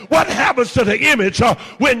 What happens to the image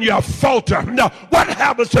when you falter? What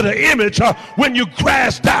happens to the image when you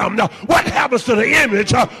crash down? What happens to the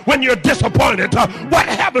image when you're disappointed? What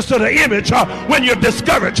happens to the image when you're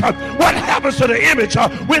discouraged? What happens to the image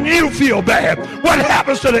when you feel bad? What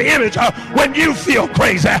happens to the image when you feel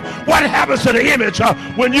crazy? What happens to the image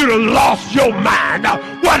when you done lost your mind?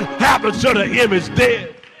 What happens to the image then?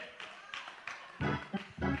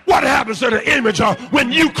 What happens to the image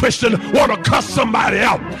when you, Christian, want to cuss somebody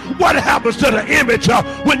out? What happens to the image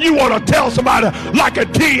when you want to tell somebody like a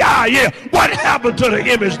T.I.M.? What happened to the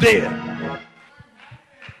image then?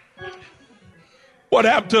 What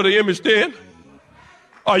happened to the image then?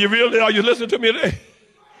 Are you listening to me today?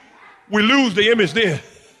 We lose the image then.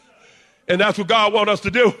 And that's what God wants us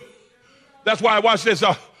to do. That's why I watch this.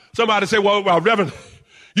 Somebody say, well, Reverend,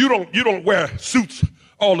 you don't wear suits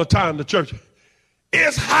all the time to church.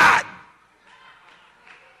 It's hot.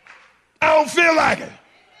 I don't feel like it.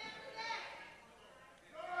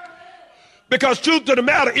 Because truth to the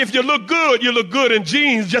matter, if you look good in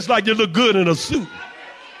jeans just like you look good in a suit.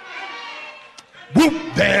 Whoop,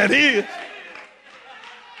 there it is.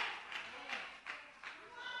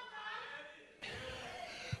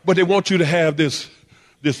 But they want you to have this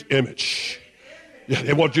image. Yeah,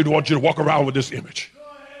 they want you to walk around with this image.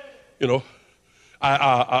 You know,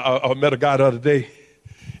 I met a guy the other day,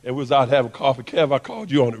 and we was out having coffee. Kev, I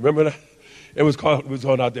called you on it. Remember that? It was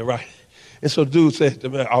on out there, right? And so the dude said to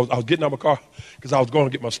me, I was getting out of my car because I was going to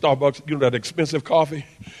get my Starbucks, you know, that expensive coffee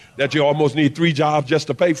that you almost need 3 jobs just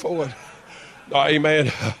to pay for it.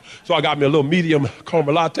 Amen. So I got me a little medium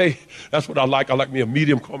caramel latte. That's what I like. I like me a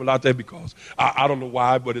medium caramel latte because I don't know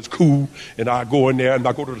why, but it's cool. And I go in there and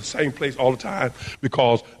I go to the same place all the time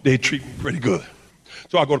because they treat me pretty good.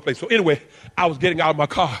 So I go to the place. So anyway, I was getting out of my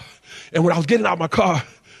car. And when I was getting out of my car,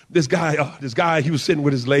 this guy, he was sitting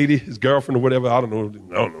with his lady, his girlfriend or whatever. I don't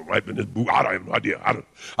know. Might have been his boo. I don't have no idea.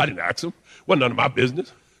 I didn't ask him. Wasn't none of my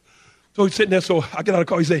business. So he's sitting there. So I get out of the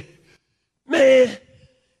car. He say, man,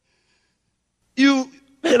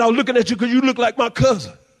 I was looking at you because you look like my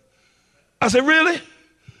cousin. I said, really?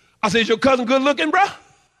 I said, is your cousin good looking, bro?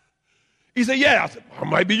 He said, yeah. I said, I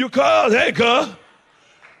might be your cousin. Hey, cuz.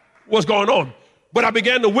 What's going on? But I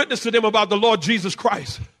began to witness to them about the Lord Jesus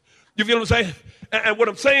Christ. You feel what I'm saying? And what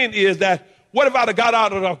I'm saying is that, what if I'd have got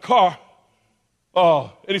out of the car,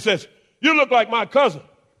 and he says, you look like my cousin.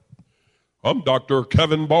 I'm Dr.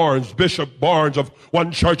 Kevin Barnes, Bishop Barnes of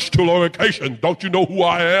One Church, Two Locations. Don't you know who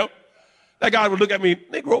I am? That guy would look at me,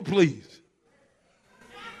 Negro, please.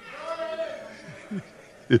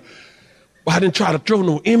 But I didn't try to throw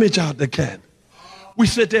no image out the cat. We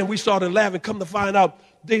sit there and we started laughing, come to find out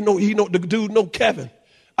the dude know Kevin.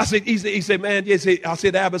 He said, man, yes, I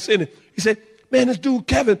said Abyssinian. He said, man, this dude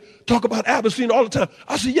Kevin talk about Abyssinian all the time.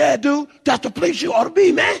 I said, yeah, dude, that's the place you ought to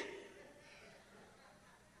be, man.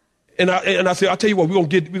 And I said, I'll tell you what, we're gonna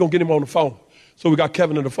get him on the phone. So we got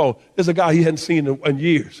Kevin on the phone. There's a guy he hadn't seen in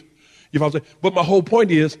years. You know what I'm saying? But my whole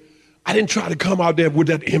point is, I didn't try to come out there with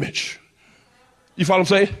that image. You follow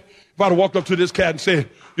what I'm saying? If I'd have walked up to this cat and said,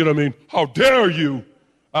 you know what I mean, how dare you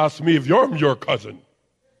ask me if I'm your cousin?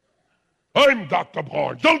 I'm Dr.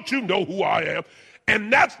 Barnes. Don't you know who I am?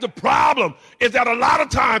 And that's the problem, is that a lot of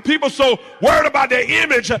times people so worried about their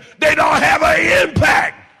image, they don't have an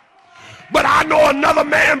impact. But I know another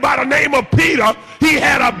man by the name of Peter. He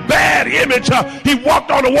had a bad image. He walked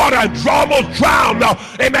on the water and almost drowned.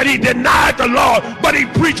 Amen. He denied the Lord, but he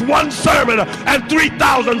preached one sermon and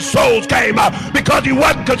 3,000 souls came because he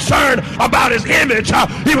wasn't concerned about his image.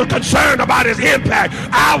 He was concerned about his impact.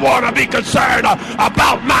 I want to be concerned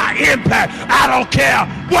about my impact. I don't care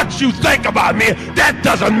what you think about me. That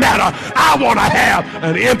doesn't matter. I want to have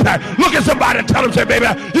an impact. Look at somebody and tell them, say, baby,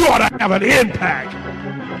 you ought to have an impact.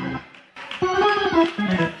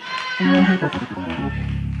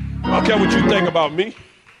 I don't care what you think about me.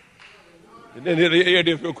 And then here it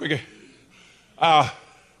is real quick. Not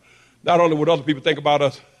only what other people think about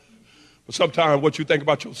us, but sometimes what you think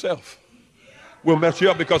about yourself will mess you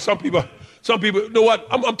up, because some people, you know what?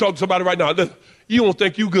 I'm talking to somebody right now. Listen, you don't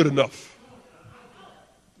think you good enough.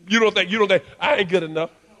 You don't think I ain't good enough.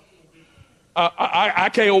 I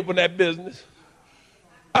can't open that business.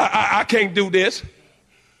 I can't do this.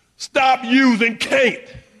 Stop using can't.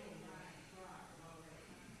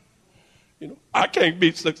 You know, I can't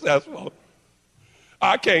be successful.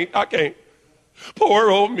 I can't.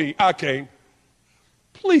 Poor old me, I can't.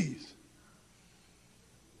 Please.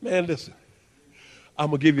 Man, listen.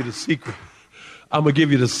 I'm going to give you the secret. I'm going to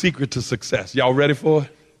give you the secret to success. Y'all ready for it?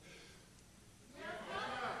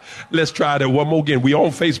 Let's try that one more again. We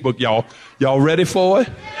on Facebook, y'all. Y'all ready for it?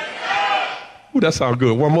 Ooh, that sounds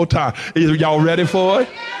good. One more time. Y'all ready for it?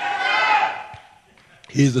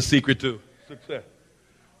 Here's the secret to success.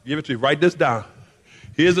 Give it to you. Write this down.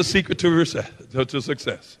 Here's the secret to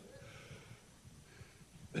success.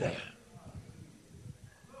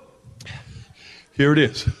 Here it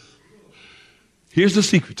is. Here's the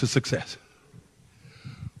secret to success.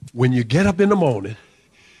 When you get up in the morning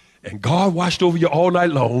and God watched over you all night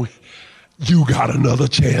long, you got another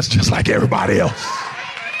chance just like everybody else.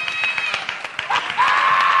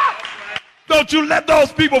 Don't you let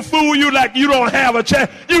those people fool you like you don't have a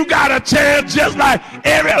chance. You got a chance just like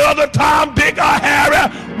every other Tom, Dick, or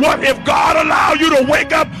Harry. What if God allow you to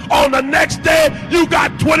wake up on the next day? You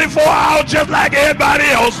got 24 hours just like everybody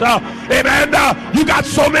else. Amen. You got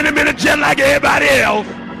so many minutes just like everybody else.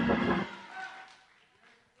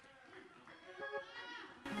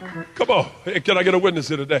 Come on. Hey, can I get a witness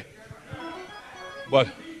here today? But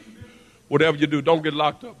whatever you do, don't get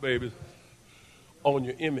locked up, baby, on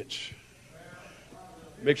your image.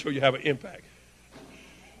 Make sure you have an impact.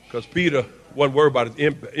 Because Peter wasn't worried about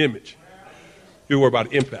his image. He was worried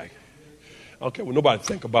about impact. I don't care what nobody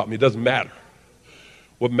think about me. It doesn't matter.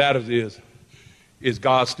 What matters is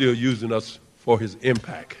God still using us for his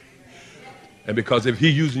impact. And because if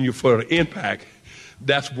he's using you for the impact,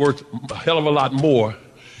 that's worth a hell of a lot more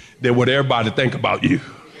than what everybody think about you.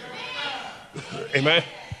 Amen?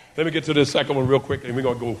 Let me get to this second one real quick, and we're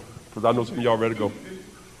going to go, because I know some of y'all ready to go.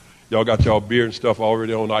 Y'all got y'all beer and stuff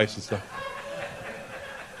already on ice and stuff.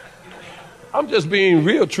 I'm just being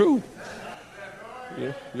real true.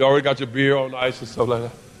 Yeah. You already got your beer on ice and stuff like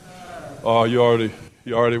that. Oh, you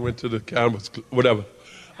already went to the cannabis, whatever.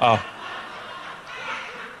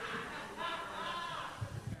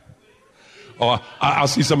 I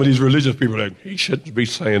see some of these religious people like, he shouldn't be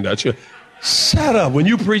saying that. Shut up. When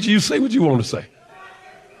you preach, you say what you want to say.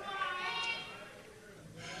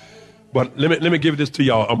 But let me give this to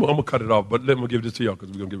y'all. I'm going to cut it off, but let me give this to y'all because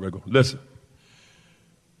we're going to get ready to go. Listen.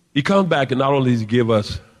 He comes back and not only does he give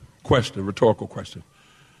us rhetorical question,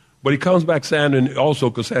 but he comes back saying, and also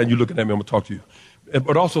because saying, you're looking at me, I'm going to talk to you.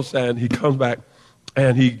 But also saying he comes back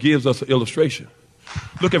and he gives us an illustration.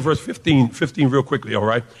 Look at verse 15 real quickly, all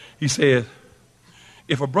right? He says,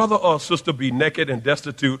 if a brother or a sister be naked and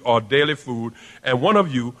destitute of daily food, and one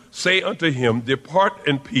of you say unto him, depart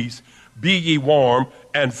in peace, be ye warm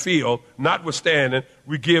and filled, notwithstanding,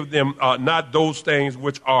 we give them not those things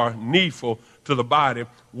which are needful to the body,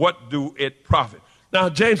 what do it profit? Now,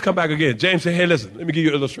 James come back again. James said, hey, listen, let me give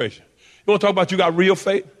you an illustration. You want to talk about you got real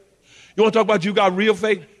faith? You want to talk about you got real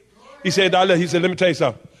faith? He said, let me tell you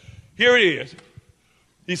something. Here it is.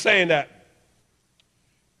 He's saying that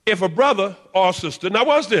if a brother or a sister, now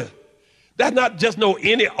watch this. That's not just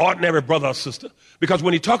any ordinary brother or sister. Because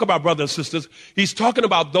when he talk about brothers and sisters, he's talking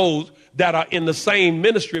about those that are in the same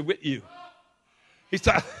ministry with you. He's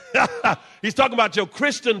talking about your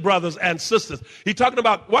Christian brothers and sisters. He's talking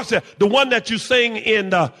about, watch that, the one that you sing in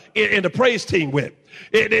the praise team with.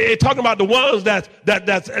 It's talking about the ones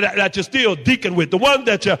that you still deacon with, the ones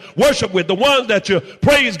that you worship with, the ones that you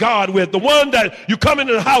praise God with, the one that you come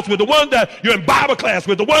into the house with, the one that you're in Bible class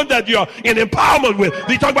with, the one that you're in empowerment with.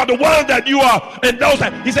 He's talking about the ones that you are in those.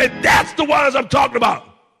 He said, that's the ones I'm talking about.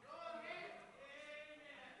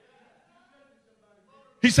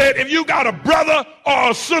 He said, if you got a brother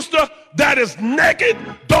or a sister that is naked,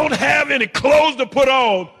 don't have any clothes to put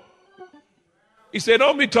on. He said,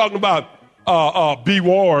 don't be talking about be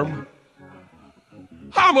warm.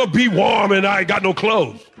 How am I going to be warm and I ain't got no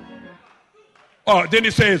clothes? Then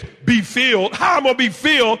he says, be filled. How am I going to be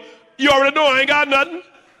filled? You already know I ain't got nothing.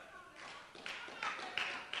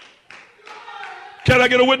 Can I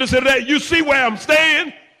get a witness in today? You see where I'm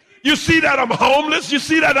staying? You see that I'm homeless? You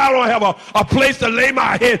see that I don't have a place to lay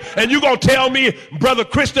my head? And you're going to tell me, brother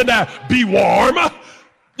Christian, that be warm?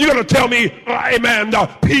 You're going to tell me, amen,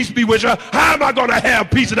 peace be with you. How am I going to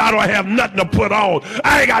have peace and I don't have nothing to put on?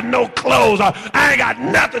 I ain't got no clothes. I ain't got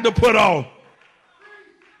nothing to put on.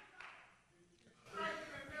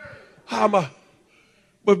 How am I?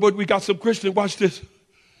 But we got some Christians, watch this.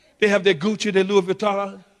 They have their Gucci, their Louis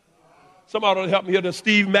Vuitton. Somebody will help me here. The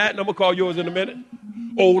Steve Madden, I'm going to call yours in a minute.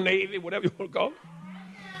 Old Navy, whatever you want to call it.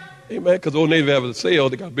 Amen, because Old Navy have a sale.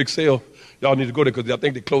 They got a big sale. Y'all need to go there because I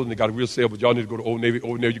think they're closing. They got a real sale, but y'all need to go to Old Navy.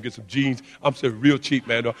 Old Navy, you get some jeans. I'm saying real cheap,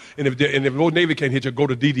 man. And if Old Navy can't hit you, go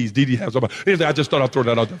to DD's. DD has somebody. I just thought I'd throw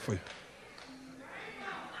that out there for you.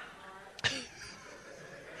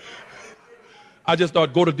 I just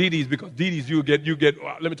thought go to DD's because DD's you get.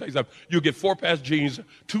 Let me tell you something. You get 4 pairs of jeans,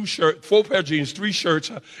 4 pair of jeans, 3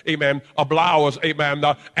 shirts, amen, a blouse, amen,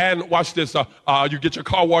 and watch this. You get your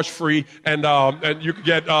car wash free, and you can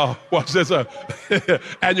get watch this,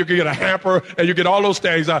 and you can get a hamper, and you get all those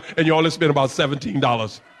things, and you only spend about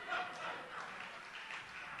 $17.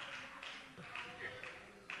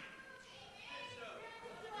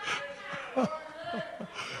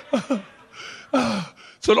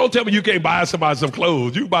 So don't tell me you can't buy somebody some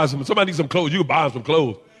clothes. You buy somebody needs some clothes, you can buy them some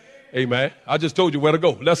clothes. Amen. I just told you where to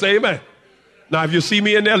go. Let's say amen. Now, if you see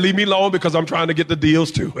me in there, leave me alone because I'm trying to get the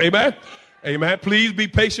deals too. Amen. Amen. Please be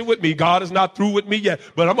patient with me. God is not through with me yet,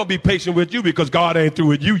 but I'm going to be patient with you because God ain't through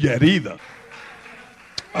with you yet either.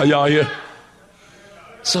 Are y'all here?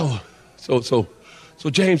 So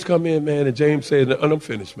James come in, man, and James said, and I'm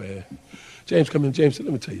finished, man. James come in, James said,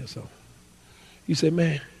 let me tell you something. He said,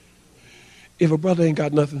 man, if a brother ain't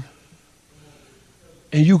got nothing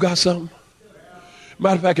and you got something,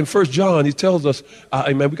 Matter of fact, in 1 John, he tells us,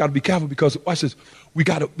 amen, we got to be careful because, watch this, we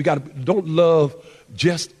got to, don't love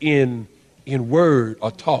just in word or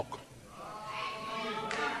talk,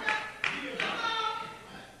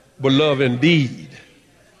 but love in deed.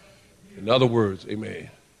 In other words, amen.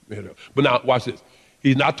 But now, watch this.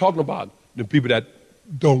 He's not talking about the people that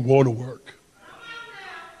don't want to work.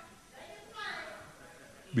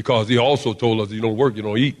 Because he also told us you don't work, you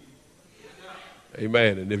don't eat.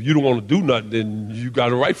 Amen. And if you don't want to do nothing, then you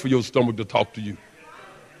got a right for your stomach to talk to you.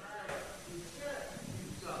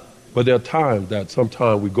 But there are times that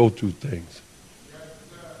sometimes we go through things.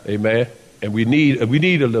 Amen. And we need a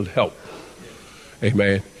little help.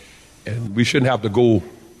 Amen. And we shouldn't have to go,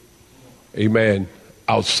 amen,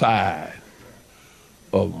 outside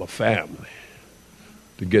of my family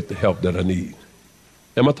to get the help that I need.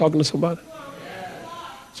 Am I talking to somebody?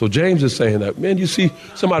 So James is saying that, man, you see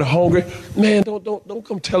somebody hungry, man, don't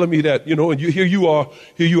come telling me that, you know, and here you are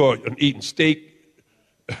eating steak,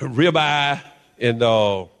 ribeye,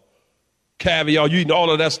 and caviar, you eating all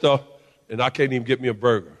of that stuff, and I can't even get me a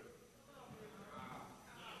burger.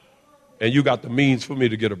 And you got the means for me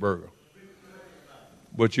to get a burger,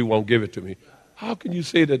 but you won't give it to me. How can you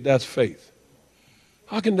say that that's faith?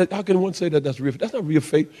 How can one say that that's real faith? That's not real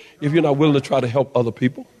faith if you're not willing to try to help other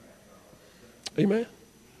people. Amen.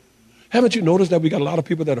 Haven't you noticed that we got a lot of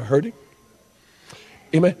people that are hurting?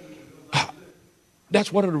 Amen.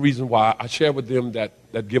 That's one of the reasons why I shared with them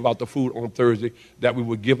that give out the food on Thursday, that we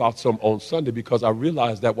would give out some on Sunday, because I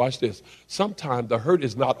realized that, watch this, sometimes the hurt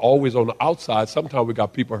is not always on the outside. Sometimes we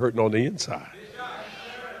got people hurting on the inside.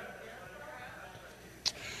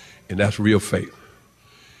 And that's real faith.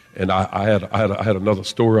 And I had another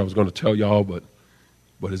story I was going to tell y'all, but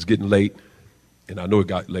it's getting late, and I know it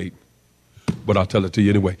got late, but I'll tell it to you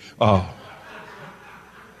anyway.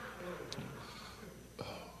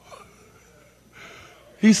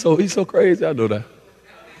 He's so crazy. I know that.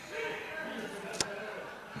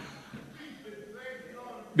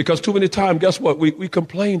 Because too many times, guess what? We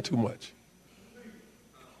complain too much.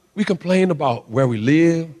 We complain about where we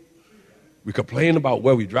live. We complain about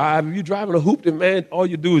where we drive. If you're driving a hoopty, man, all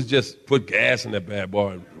you do is just put gas in that bad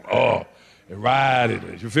boy and ride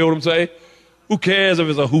it. You feel what I'm saying? Who cares if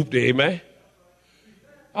it's a hoopty, man?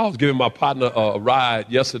 I was giving my partner a ride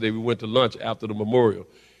yesterday. We went to lunch after the memorial,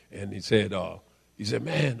 and he said,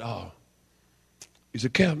 man,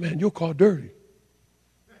 Kev, man, your car dirty.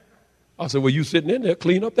 I said, well, you sitting in there,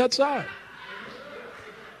 clean up that side.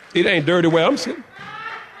 It ain't dirty where I'm sitting.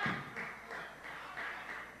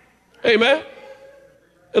 Hey, man.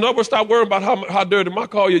 And I'm going to stop worrying about how dirty my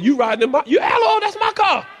car is. You riding in hello, that's my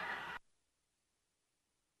car.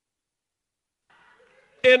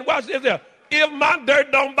 And watch this there. If my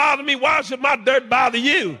dirt don't bother me, why should my dirt bother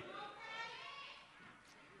you?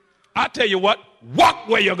 I tell you what, walk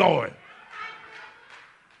where you're going.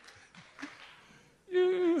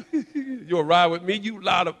 You'll ride with me. You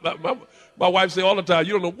lie to my wife say all the time,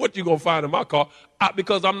 you don't know what you're going to find in my car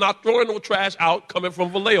because I'm not throwing no trash out coming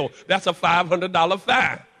from Vallejo. That's a $500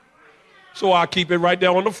 fine. So I keep it right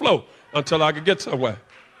there on the floor until I can get somewhere.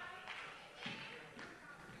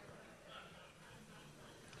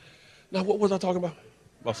 Now, what was I talking about?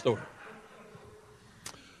 My story.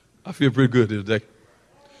 I feel pretty good today.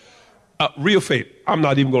 Real faith. I'm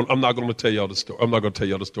not going to tell y'all the story. I'm not going to tell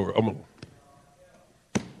y'all the story. I'm going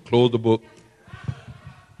to close the book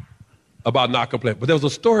about not complaining. But there was a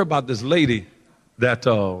story about this lady that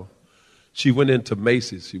she went into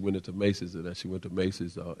Macy's. She went into Macy's, and then she went to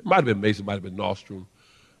Macy's. It might have been Macy's, might have been Nordstrom,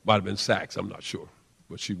 might have been Saks. I'm not sure.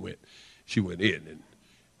 But she went in,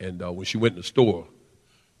 and when she went in the store,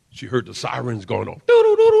 she heard the sirens going on.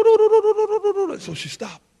 So she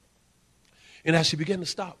stopped. And as she began to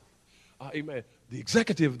stop, amen, the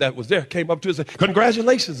executive that was there came up to her and said,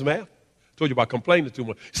 congratulations, ma'am. Told you about complaining too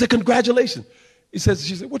much. He said, congratulations. She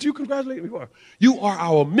said, what you congratulating me for? You are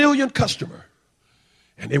our 1,000,000th customer.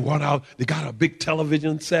 And they went out, they got a big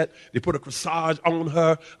television set. They put a corsage on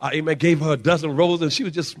her, amen, gave her a dozen roses, and she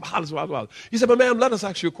was just smiling. He said, but ma'am, let us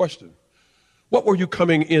ask you a question. What were you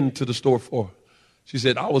coming into the store for? She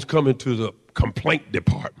said, I was coming to the complaint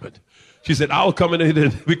department. She said, I was coming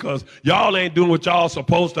in because y'all ain't doing what y'all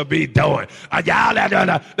supposed to be doing.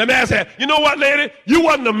 The man said, you know what, lady? You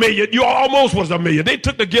wasn't 1,000,000. You almost was 1,000,000. They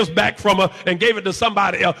took the gifts back from her and gave it to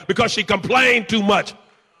somebody else because she complained too much.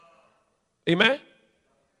 Amen?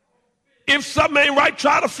 If something ain't right,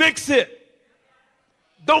 try to fix it.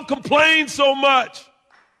 Don't complain so much.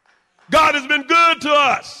 God has been good to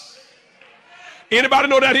us. Anybody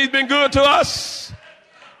know that he's been good to us?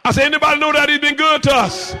 I say, anybody know that he's been good to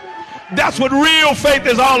us? That's what real faith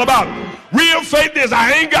is all about. Real faith is,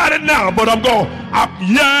 I ain't got it now, but I'm going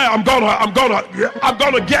I'm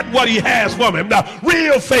gonna get what he has for me. Now,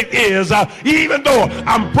 real faith is, even though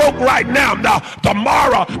I'm broke right now,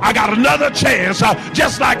 tomorrow I got another chance,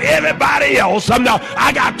 just like everybody else.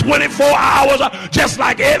 I got 24 hours, just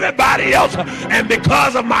like everybody else. And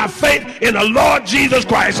because of my faith in the Lord Jesus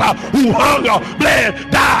Christ, who hung,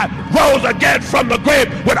 bled, died, rose again from the grave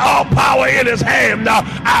with all power in his hand,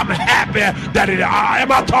 I'm happy that it.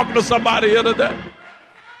 Am I talking to somebody here today?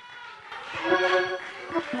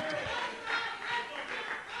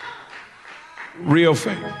 Real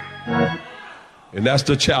faith. And that's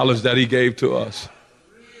the challenge that he gave to us.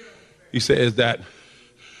 He says that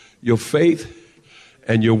your faith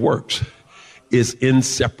and your works is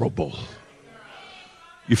inseparable.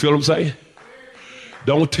 You feel what I'm saying?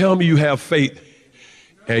 Don't tell me you have faith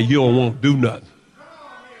and you don't want to do nothing.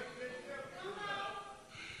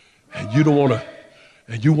 And you don't want to,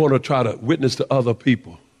 and you want to try to witness to other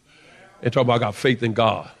people and talk about I got faith in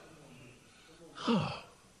God.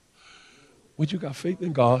 When you got faith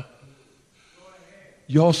in God,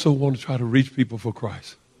 you also want to try to reach people for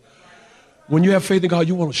Christ. When you have faith in God,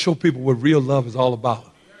 you want to show people what real love is all about.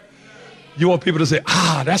 You want people to say,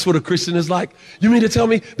 that's what a Christian is like. You mean to tell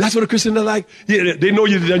me that's what a Christian is like? Yeah, they know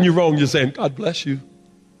you've done you wrong. You're saying, God bless you.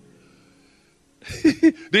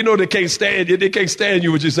 They know they can't stand you. They can't stand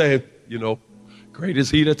you, what you're saying. You know, great is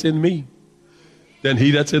he that's in me than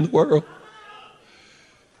he that's in the world.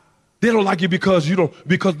 They don't like you because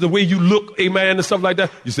the way you look, amen, and stuff like that.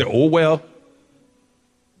 You say, oh, well,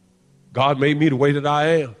 God made me the way that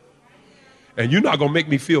I am. And you're not going to make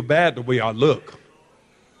me feel bad the way I look.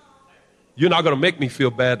 You're not going to make me feel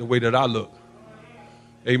bad the way that I look.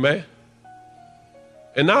 Amen.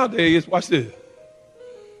 And nowadays, watch this.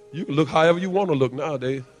 You can look however you want to look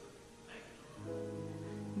nowadays.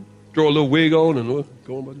 Throw a little wig on and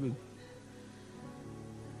go on about your business.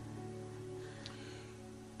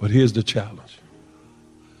 But here's the challenge.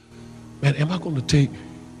 Man, am I going to take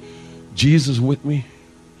Jesus with me?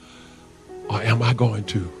 Or am I going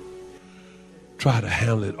to try to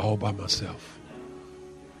handle it all by myself?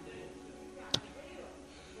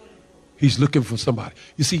 He's looking for somebody.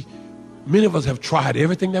 You see, many of us have tried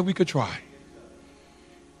everything that we could try,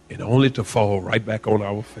 and only to fall right back on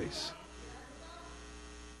our face.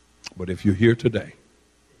 But if you're here today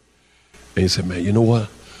and you say, man, you know what?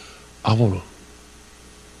 I want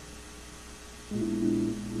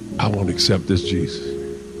to accept this Jesus.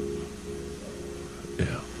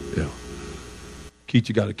 Yeah. Keith,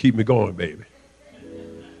 you got to keep me going, baby.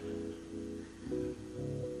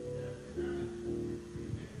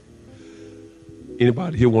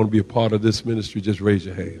 Anybody here want to be a part of this ministry, just raise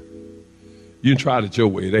your hand. You can try it your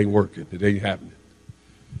way. It ain't working. It ain't happening.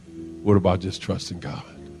 What about just trusting God?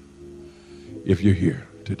 If you're here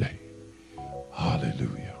today.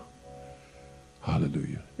 Hallelujah.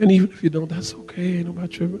 Hallelujah. And even if you don't, that's okay. Ain't nobody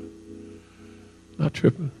tripping. Not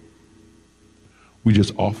tripping. We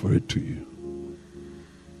just offer it to you.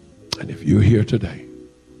 And if you're here today,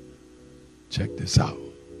 check this out.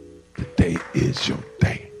 Today is your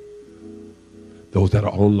day. Those that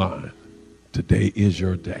are online, today is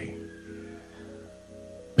your day.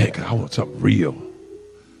 Man, I want something real.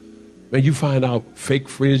 Man, you find out fake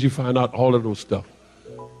friends, you find out all of those stuff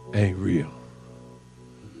ain't real.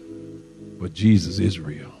 But Jesus is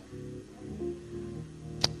real.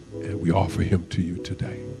 And we offer him to you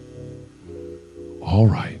today. All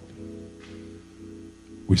right.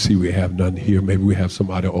 We see we have none here. Maybe we have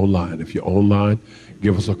somebody online. If you're online,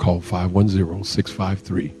 give us a call,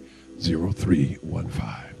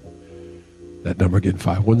 510-653-0315. That number again,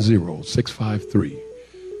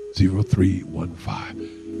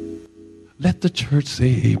 510-653-0315. Let the church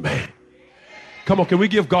say amen. Come on, can we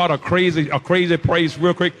give God a crazy praise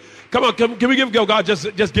real quick? Come on, can we give God,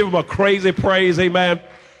 just give him a crazy praise, amen.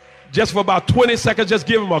 Just for about 20 seconds, just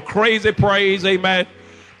give him a crazy praise, amen.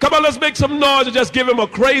 Come on, let's make some noise and just give him a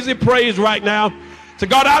crazy praise right now. So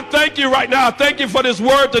God, I thank you right now. I thank you for this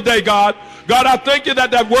word today, God. God, I thank you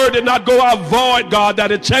that word did not go out void, God,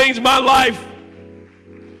 that it changed my life.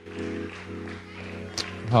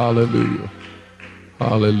 Hallelujah.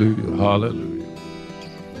 Hallelujah. Hallelujah.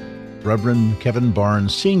 Reverend Kevin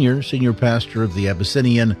Barnes, Senior Pastor of the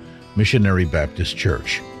Abyssinian Missionary Baptist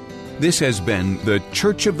Church. This has been the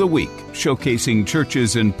Church of the Week, showcasing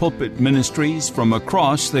churches and pulpit ministries from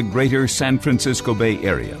across the greater San Francisco Bay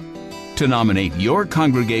Area. To nominate your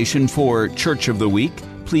congregation for Church of the Week,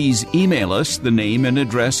 please email us the name and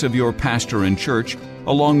address of your pastor and church,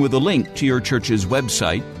 along with a link to your church's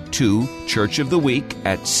website to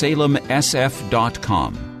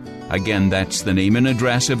churchoftheweek@salemsf.com. Again, that's the name and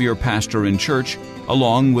address of your pastor and church,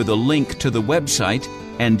 along with a link to the website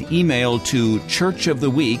and email to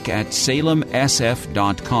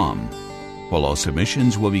churchoftheweek@salemsf.com. While all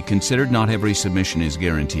submissions will be considered, not every submission is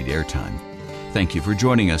guaranteed airtime. Thank you for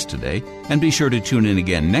joining us today, and be sure to tune in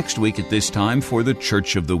again next week at this time for the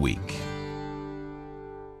Church of the Week.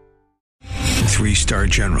 3-star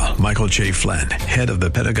General Michael J. Flynn, head of the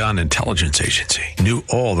Pentagon Intelligence Agency, knew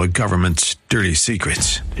all the government's dirty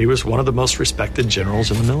secrets. He was one of the most respected generals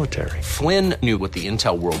in the military. Flynn knew what the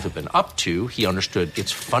intel world had been up to. He understood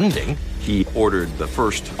its funding. He ordered the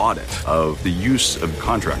first audit of the use of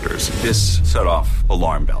contractors. This set off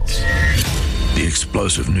alarm bells. The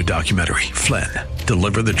explosive new documentary, Flynn,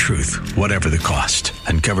 Deliver the Truth, Whatever the Cost,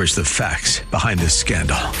 uncovers the facts behind this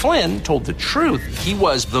scandal. Flynn told the truth. He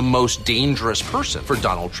was the most dangerous person for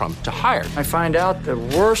Donald Trump to hire. I find out the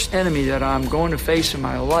worst enemy that I'm going to face in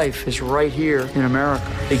my life is right here in America.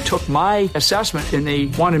 They took my assessment and they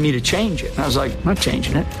wanted me to change it. And I was like, I'm not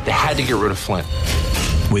changing it. They had to get rid of Flynn.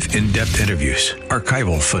 With in-depth interviews,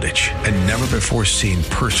 archival footage, and never-before-seen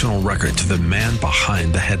personal records of the man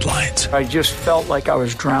behind the headlines. I just felt like I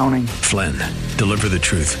was drowning. Flynn, Deliver the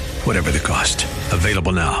Truth, Whatever the Cost.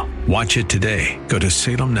 Available now. Watch it today. Go to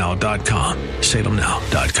salemnow.com.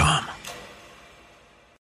 salemnow.com.